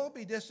that there will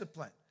be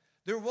discipline.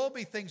 There will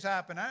be things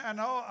happen. I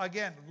know,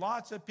 again,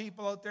 lots of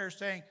people out there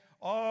saying,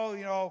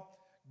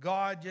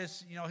 God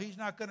just, he's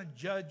not going to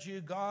judge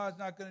you. God's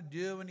not going to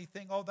do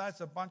anything. Oh,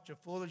 that's a bunch of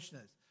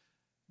foolishness.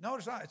 No,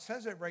 it's not. It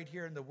says it right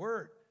here in the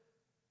Word.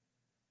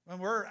 When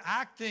we're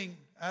acting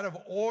out of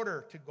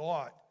order to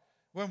God,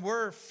 when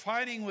we're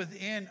fighting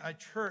within a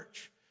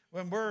church,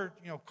 when we're,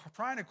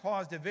 trying to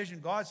cause division,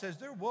 God says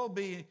there will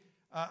be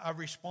a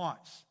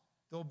response.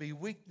 There will be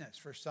weakness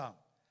for some.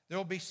 There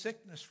will be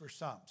sickness for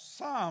some.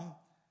 Some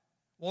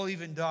will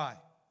even die.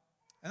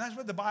 And that's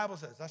what the Bible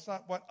says. That's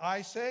not what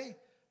I say.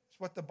 It's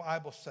what the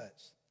Bible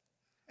says.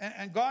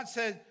 And God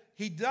said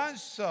he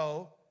does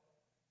so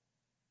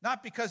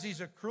not because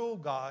he's a cruel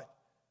God,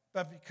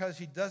 but because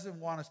he doesn't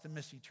want us to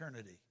miss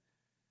eternity.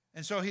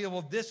 And so he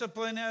will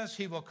discipline us.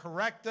 He will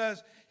correct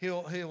us. He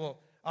will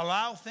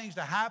allow things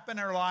to happen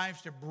in our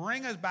lives to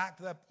bring us back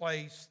to that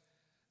place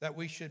that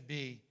we should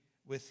be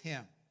with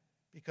him.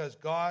 Because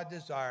God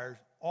desires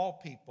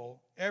all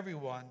people,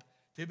 everyone,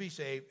 to be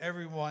saved,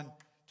 everyone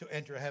to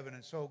enter heaven.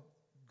 And so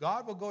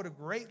God will go to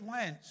great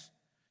lengths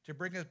to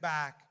bring us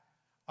back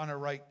on a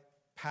right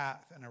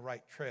path and a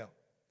right trail.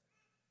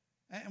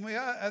 And the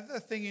other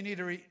thing you need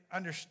to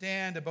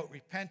understand about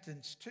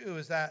repentance, too,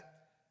 is that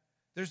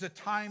there's a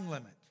time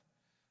limit.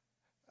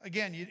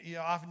 Again, you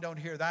often don't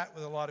hear that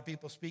with a lot of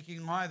people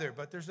speaking either,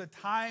 but there's a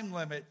time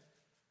limit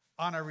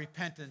on our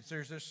repentance.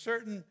 There's a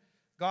certain,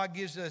 God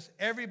gives us,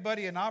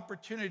 everybody, an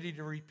opportunity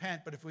to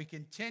repent, but if we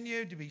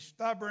continue to be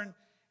stubborn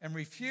and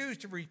refuse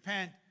to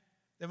repent,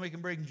 then we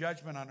can bring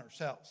judgment on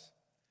ourselves.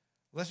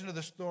 Listen to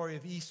the story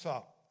of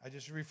Esau. I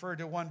just referred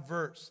to one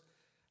verse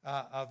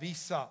of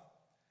Esau.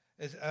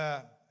 It's,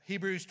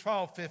 Hebrews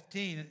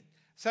 17,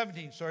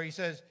 he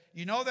says,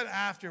 you know that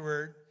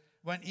afterward,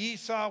 when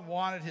Esau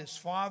wanted his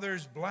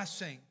father's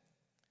blessing,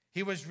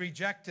 he was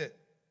rejected.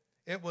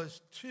 It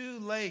was too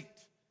late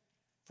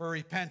for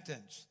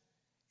repentance,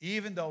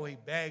 even though he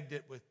begged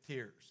it with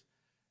tears.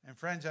 And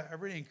friends, I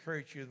really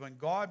encourage you, when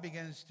God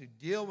begins to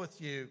deal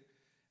with you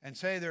and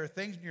say there are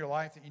things in your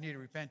life that you need to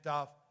repent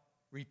of,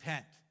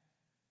 repent.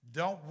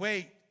 Don't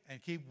wait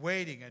and keep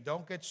waiting, and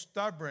don't get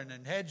stubborn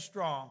and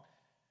headstrong,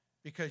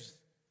 because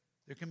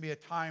there can be a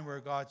time where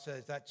God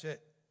says, that's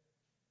it.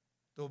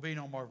 There will be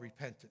no more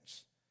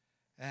repentance.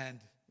 And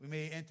we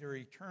may enter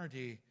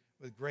eternity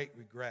with great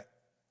regret.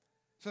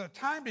 So the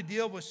time to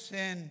deal with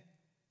sin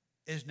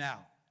is now.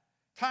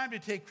 Time to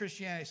take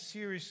Christianity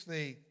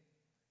seriously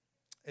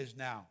is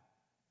now.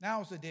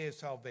 Now is the day of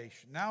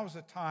salvation. Now is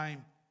the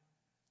time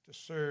to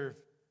serve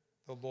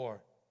the Lord.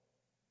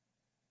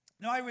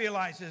 Now, I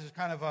realize this is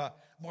kind of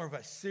more of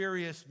a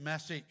serious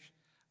message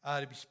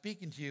to be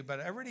speaking to you, but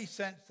I really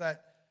sense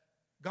that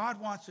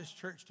God wants this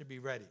church to be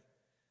ready.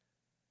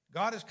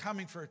 God is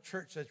coming for a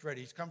church that's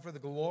ready. He's come for the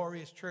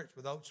glorious church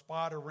without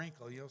spot or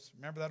wrinkle. You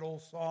remember that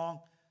old song?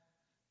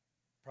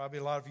 Probably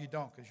a lot of you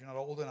don't, because you're not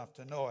old enough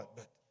to know it,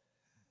 but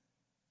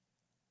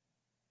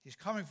he's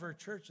coming for a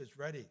church that's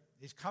ready.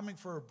 He's coming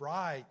for a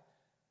bride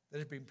that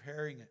is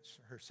preparing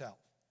herself.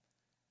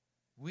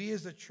 We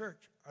as the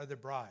church are the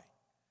bride.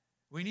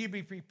 We need to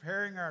be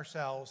preparing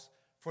ourselves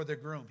for the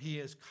groom. He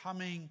is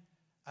coming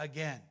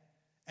again,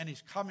 and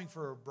he's coming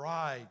for a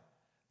bride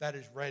that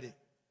is ready.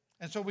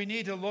 And so we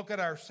need to look at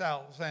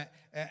ourselves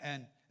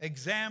and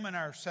examine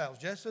ourselves.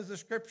 Just as the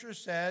scripture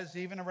says,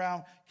 even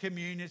around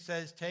communion, it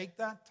says, take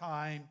that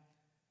time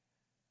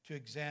to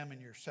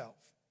examine yourself.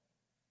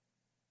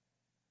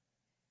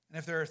 And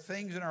if there are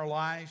things in our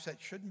lives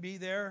that shouldn't be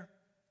there,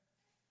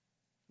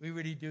 we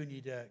really do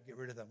need to get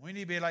rid of them. We need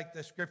to be like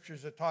the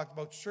scriptures that talk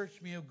about,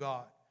 search me, O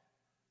God,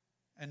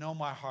 and know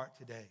my heart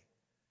today.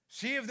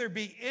 See if there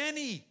be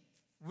any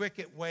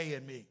wicked way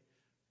in me.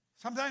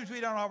 Sometimes we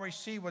don't always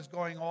see what's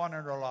going on in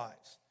our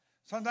lives.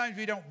 Sometimes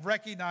we don't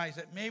recognize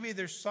that maybe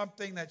there's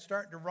something that's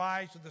starting to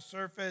rise to the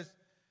surface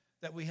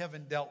that we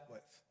haven't dealt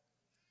with.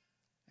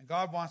 And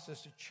God wants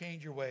us to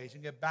change our ways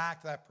and get back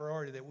to that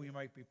priority that we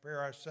might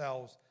prepare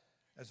ourselves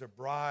as a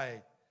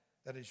bride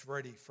that is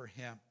ready for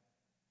him.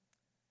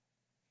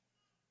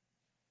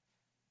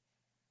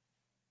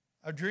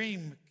 A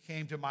dream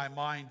came to my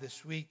mind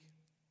this week,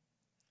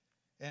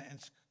 and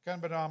it's kind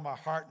of been on my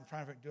heart and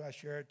trying to think, do I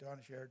share it? Do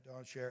I share it? Do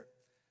I share it?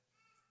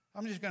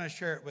 I'm just going to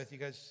share it with you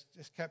because it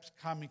just kept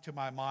coming to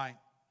my mind.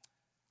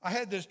 I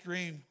had this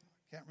dream,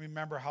 I can't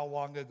remember how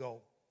long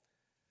ago.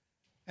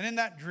 And in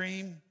that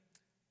dream,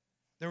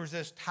 there was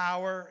this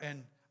tower,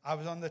 and I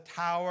was on the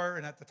tower,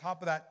 and at the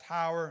top of that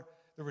tower,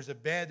 there was a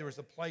bed, there was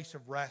a place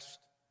of rest.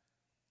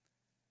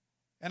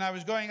 And I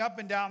was going up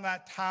and down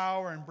that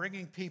tower and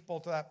bringing people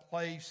to that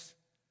place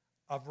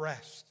of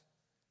rest.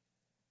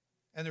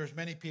 And there was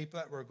many people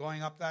that were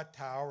going up that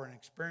tower and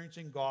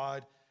experiencing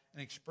God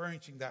and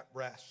experiencing that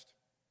rest.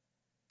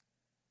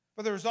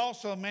 But there was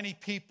also many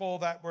people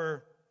that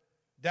were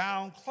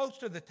down close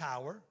to the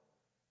tower,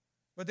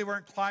 but they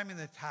weren't climbing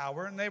the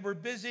tower, and they were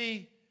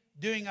busy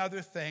doing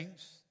other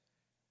things,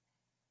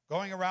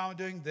 going around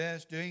doing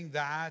this, doing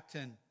that,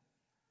 and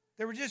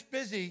they were just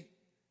busy.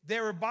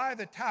 They were by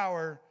the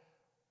tower,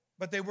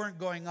 but they weren't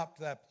going up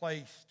to that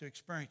place to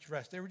experience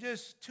rest. They were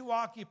just too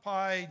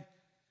occupied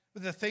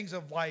with the things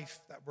of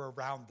life that were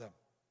around them.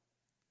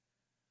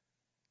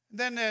 And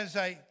then as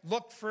I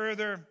looked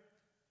further,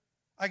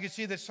 I could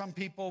see that some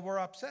people were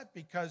upset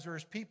because there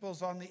was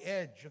peoples on the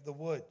edge of the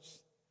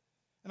woods.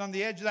 And on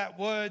the edge of that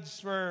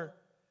woods were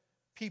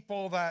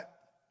people that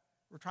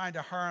were trying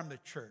to harm the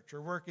church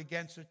or work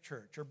against the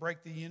church or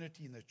break the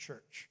unity in the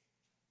church.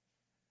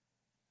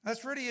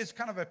 That's really is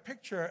kind of a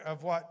picture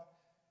of what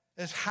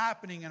is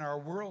happening in our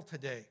world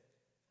today.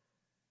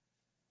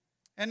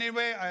 And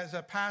anyway, as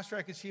a pastor,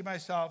 I could see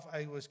myself,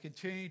 I was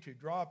continuing to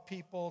draw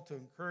people, to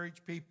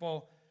encourage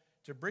people,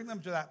 to bring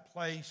them to that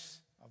place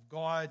of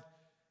God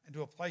and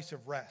to a place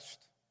of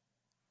rest.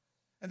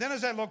 And then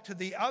as I looked to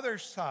the other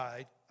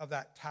side of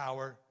that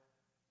tower,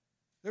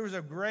 there was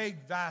a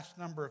great, vast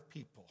number of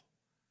people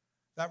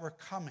that were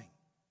coming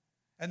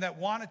and that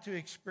wanted to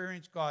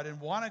experience God and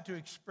wanted to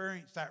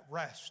experience that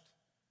rest.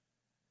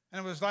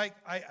 And it was like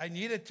I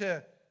needed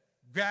to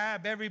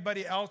grab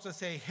everybody else and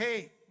say,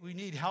 hey, we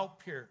need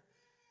help here.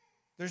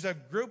 There's a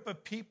group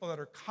of people that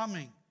are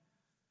coming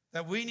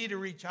that we need to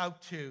reach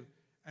out to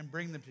and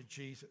bring them to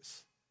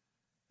Jesus.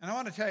 And I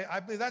want to tell you, I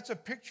believe that's a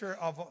picture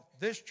of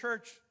this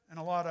church and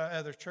a lot of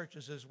other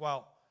churches as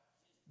well.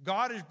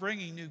 God is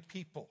bringing new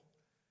people.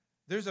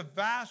 There's a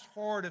vast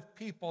horde of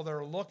people that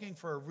are looking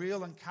for a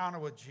real encounter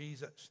with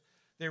Jesus.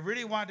 They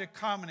really want to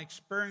come and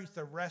experience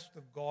the rest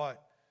of God.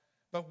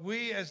 But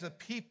we as the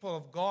people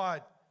of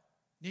God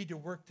need to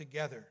work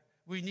together.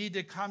 We need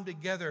to come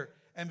together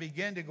and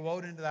begin to go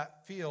out into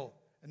that field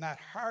and that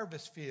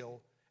harvest field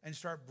and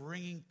start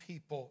bringing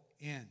people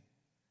in.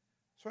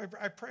 So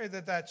I pray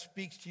that that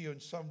speaks to you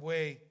in some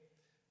way.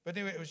 But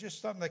anyway, it was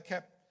just something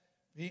that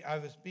I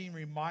was being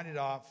reminded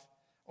of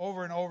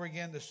over and over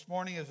again this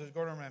morning as I was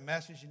going over my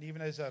message, and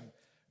even as I'm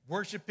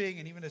worshiping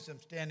and even as I'm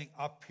standing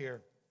up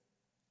here.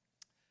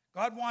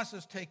 God wants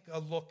us to take a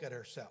look at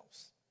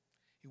ourselves.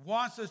 He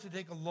wants us to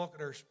take a look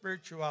at our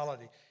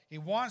spirituality. He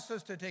wants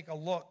us to take a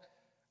look.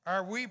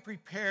 Are we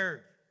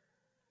prepared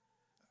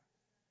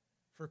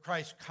for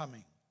Christ's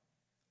coming?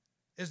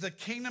 Is the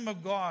kingdom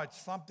of God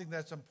something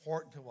that's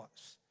important to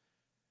us?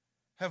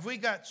 Have we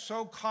got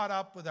so caught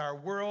up with our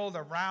world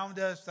around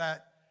us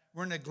that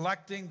we're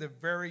neglecting the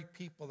very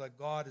people that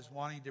God is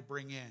wanting to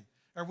bring in?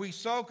 Are we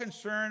so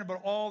concerned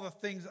about all the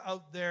things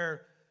out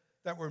there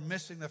that we're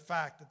missing the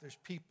fact that there's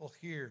people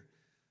here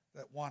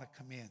that want to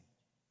come in?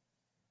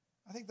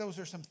 I think those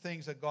are some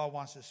things that God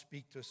wants to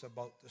speak to us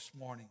about this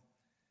morning.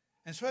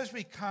 And so as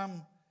we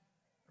come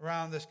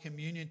around this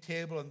communion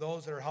table, and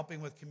those that are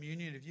helping with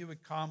communion, if you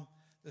would come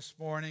this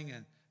morning,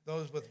 and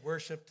those with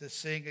worship to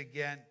sing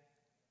again.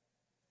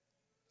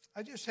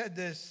 I just had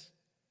this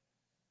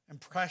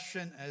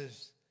impression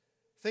as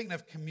thinking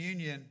of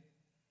communion,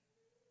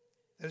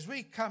 as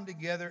we come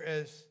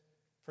together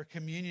for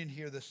communion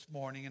here this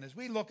morning, and as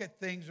we look at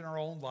things in our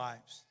own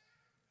lives,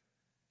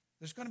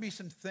 there's going to be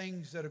some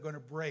things that are going to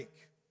break,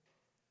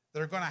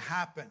 that are going to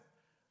happen,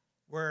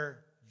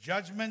 where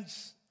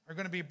judgments are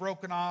going to be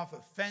broken off,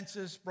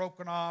 offenses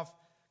broken off,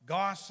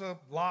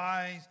 gossip,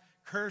 lies,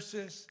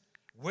 curses,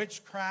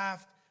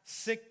 witchcraft,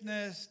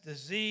 sickness,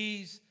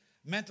 disease,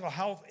 mental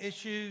health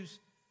issues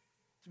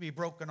to be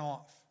broken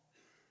off.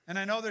 And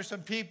I know there's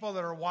some people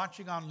that are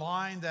watching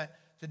online that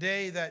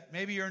today that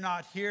maybe you're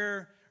not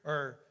here,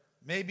 or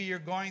maybe you're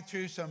going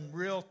through some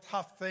real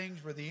tough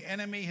things where the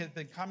enemy has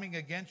been coming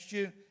against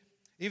you.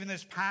 Even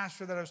this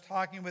pastor that I was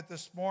talking with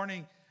this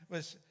morning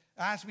was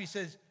asked me, he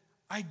says,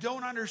 I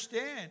don't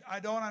understand. I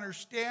don't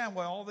understand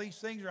why all these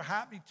things are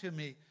happening to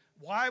me.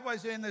 Why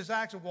was I in this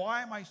accident?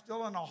 Why am I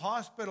still in a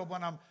hospital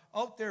when I'm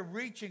out there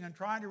reaching and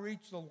trying to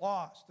reach the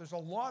lost? There's a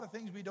lot of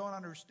things we don't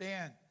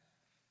understand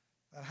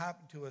that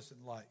happen to us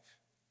in life.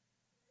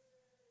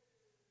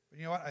 But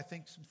you know what? I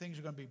think some things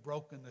are going to be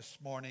broken this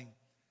morning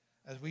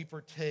as we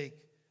partake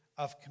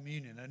of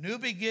communion. A new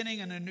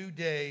beginning and a new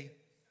day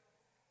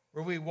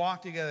where we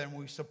walk together and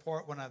we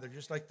support one another,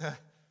 just like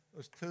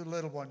those two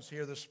little ones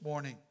here this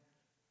morning,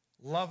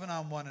 loving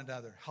on one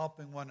another,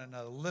 helping one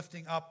another,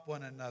 lifting up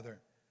one another.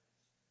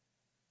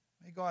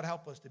 May God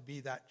help us to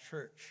be that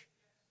church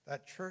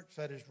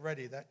that is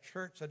ready, that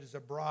church that is a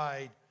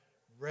bride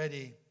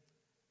ready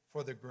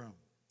for the groom.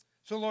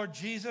 So, Lord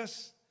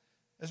Jesus,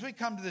 as we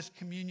come to this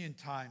communion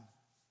time,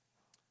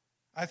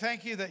 I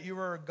thank you that you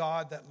are a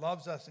God that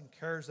loves us and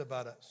cares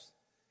about us.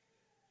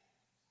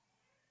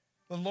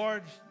 But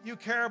Lord, you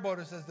care about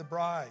us as the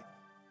bride,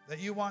 that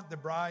you want the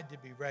bride to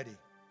be ready.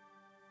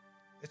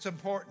 It's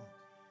important.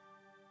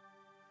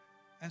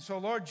 And so,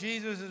 Lord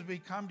Jesus, as we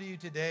come to you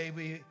today,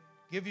 we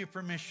give you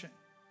permission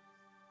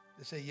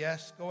to say,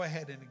 yes, go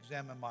ahead and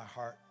examine my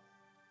heart.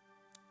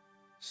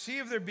 See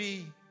if there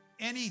be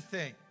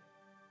anything,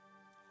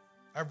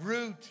 a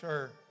root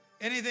or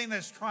anything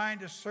that's trying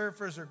to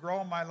surface or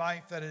grow in my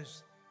life that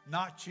is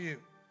not you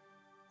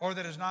or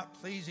that is not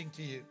pleasing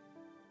to you.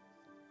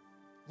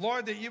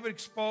 Lord, that you would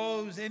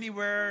expose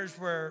anywhere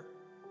where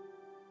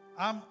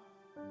I'm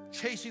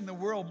chasing the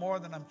world more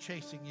than I'm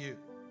chasing you.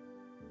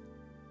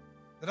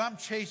 That I'm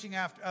chasing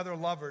after other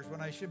lovers when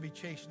I should be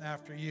chasing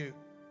after you.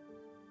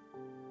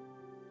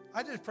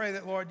 I just pray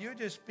that, Lord, you would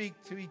just speak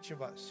to each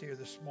of us here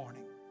this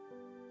morning.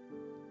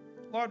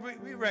 Lord,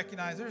 we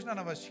recognize there's none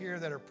of us here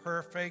that are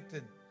perfect.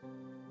 And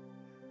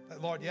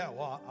that, Lord, yeah,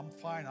 well, I'm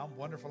fine, I'm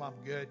wonderful, I'm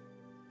good.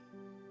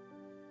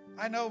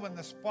 I know when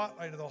the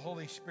spotlight of the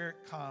Holy Spirit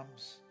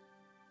comes,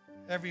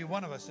 every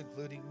one of us,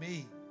 including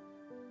me,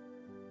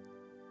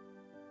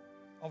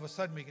 all of a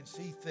sudden we can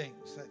see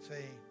things that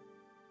say,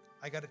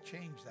 I got to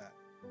change that.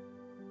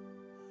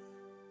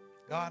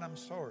 God, I'm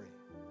sorry.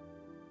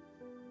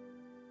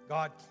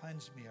 God,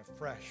 cleanse me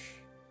afresh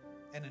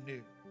and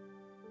anew.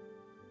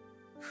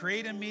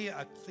 Create in me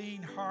a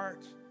clean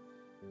heart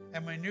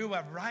and renew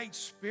a right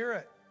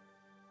spirit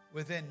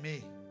within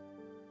me.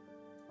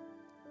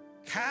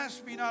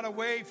 Cast me not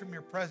away from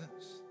your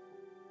presence,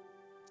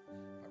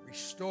 but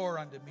restore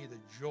unto me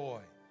the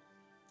joy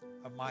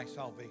of my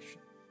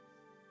salvation.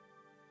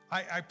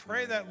 I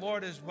pray that,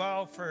 Lord, as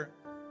well for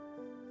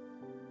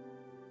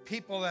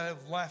people that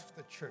have left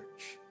the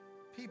church,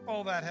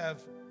 people that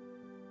have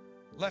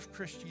left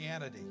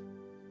Christianity.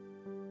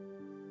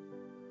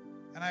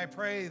 And I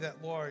pray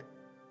that, Lord,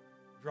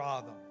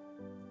 draw them,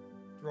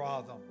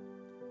 draw them,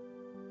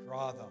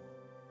 draw them.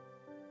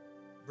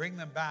 Bring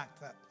them back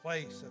to that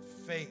place of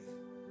faith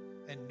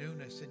and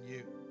newness in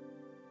you.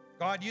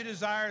 God, you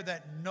desire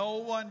that no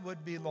one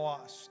would be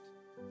lost.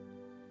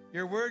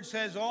 Your word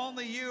says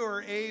only you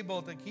are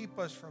able to keep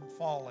us from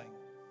falling.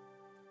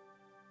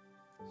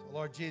 So,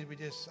 Lord Jesus, we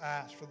just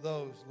ask for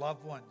those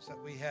loved ones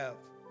that we have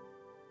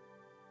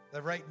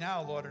that right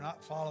now, Lord, are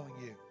not following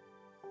you.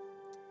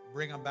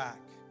 Bring them back.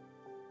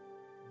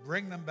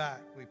 Bring them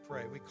back, we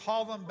pray. We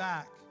call them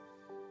back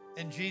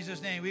in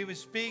Jesus' name. We would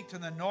speak to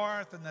the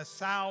north and the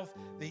south,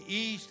 the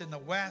east and the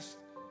west,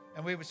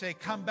 and we would say,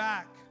 come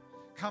back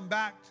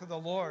to the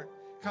Lord.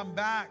 Come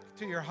back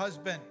to your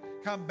husband.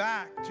 Come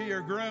back to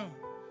your groom.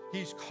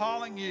 He's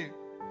calling you.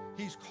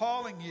 He's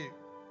calling you.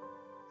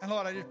 And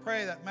Lord, I just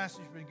pray that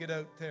message would get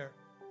out there.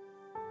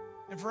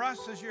 And for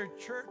us as your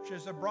church,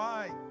 as a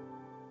bride,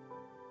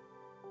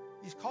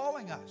 he's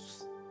calling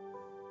us.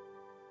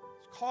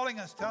 He's calling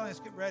us, telling us,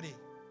 get ready.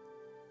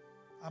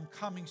 I'm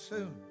coming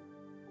soon.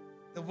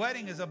 The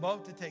wedding is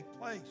about to take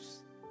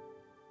place.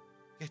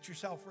 Get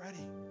yourself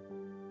ready.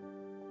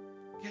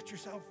 Get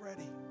yourself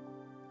ready.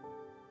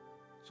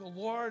 So,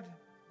 Lord,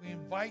 we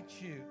invite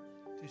you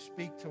to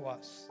speak to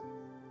us.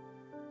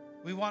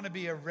 We want to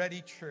be a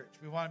ready church.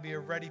 We want to be a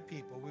ready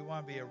people. We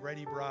want to be a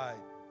ready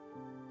bride.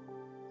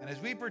 And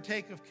as we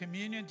partake of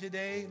communion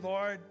today,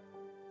 Lord,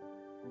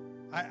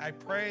 I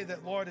pray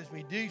that, Lord, as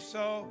we do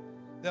so,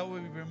 that we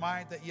be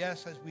reminded that,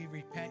 yes, as we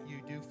repent,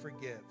 you do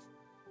forgive.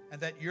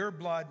 And that your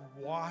blood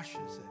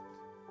washes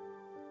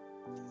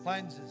it,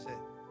 cleanses it,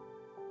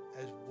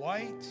 as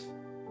white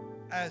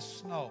as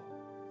snow.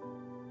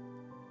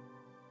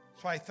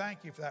 So I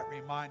thank you for that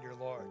reminder,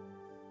 Lord.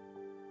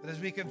 That as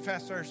we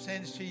confess our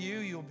sins to you,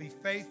 you'll be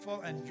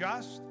faithful and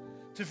just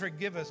to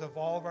forgive us of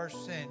all of our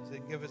sins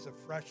and give us a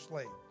fresh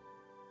slate.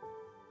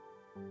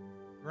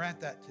 Grant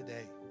that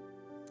today.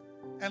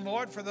 And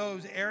Lord, for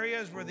those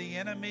areas where the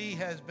enemy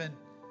has been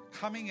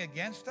coming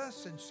against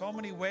us in so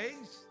many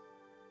ways,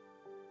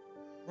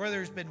 where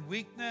there's been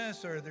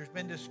weakness or there's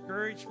been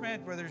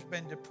discouragement, where there's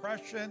been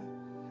depression,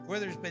 where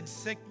there's been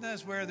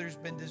sickness, where there's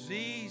been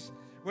disease,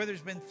 where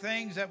there's been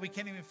things that we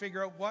can't even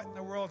figure out what in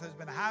the world has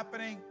been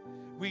happening,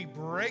 we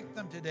break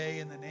them today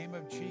in the name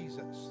of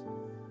Jesus.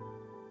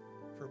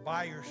 For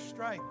by your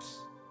stripes,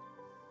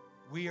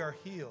 we are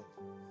healed.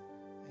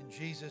 In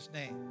Jesus'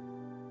 name.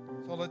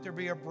 So let there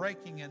be a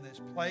breaking in this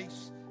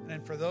place. And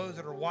then for those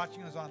that are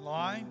watching us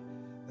online,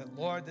 that,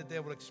 Lord, that they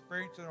will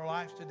experience in their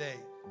lives today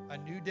a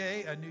new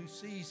day, a new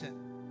season,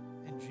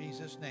 in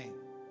Jesus' name.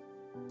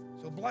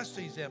 So bless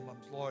these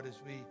emblems, Lord, as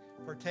we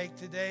partake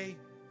today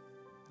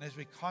and as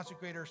we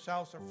consecrate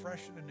ourselves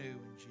afresh and anew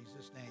in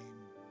Jesus' name.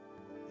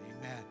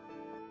 Amen.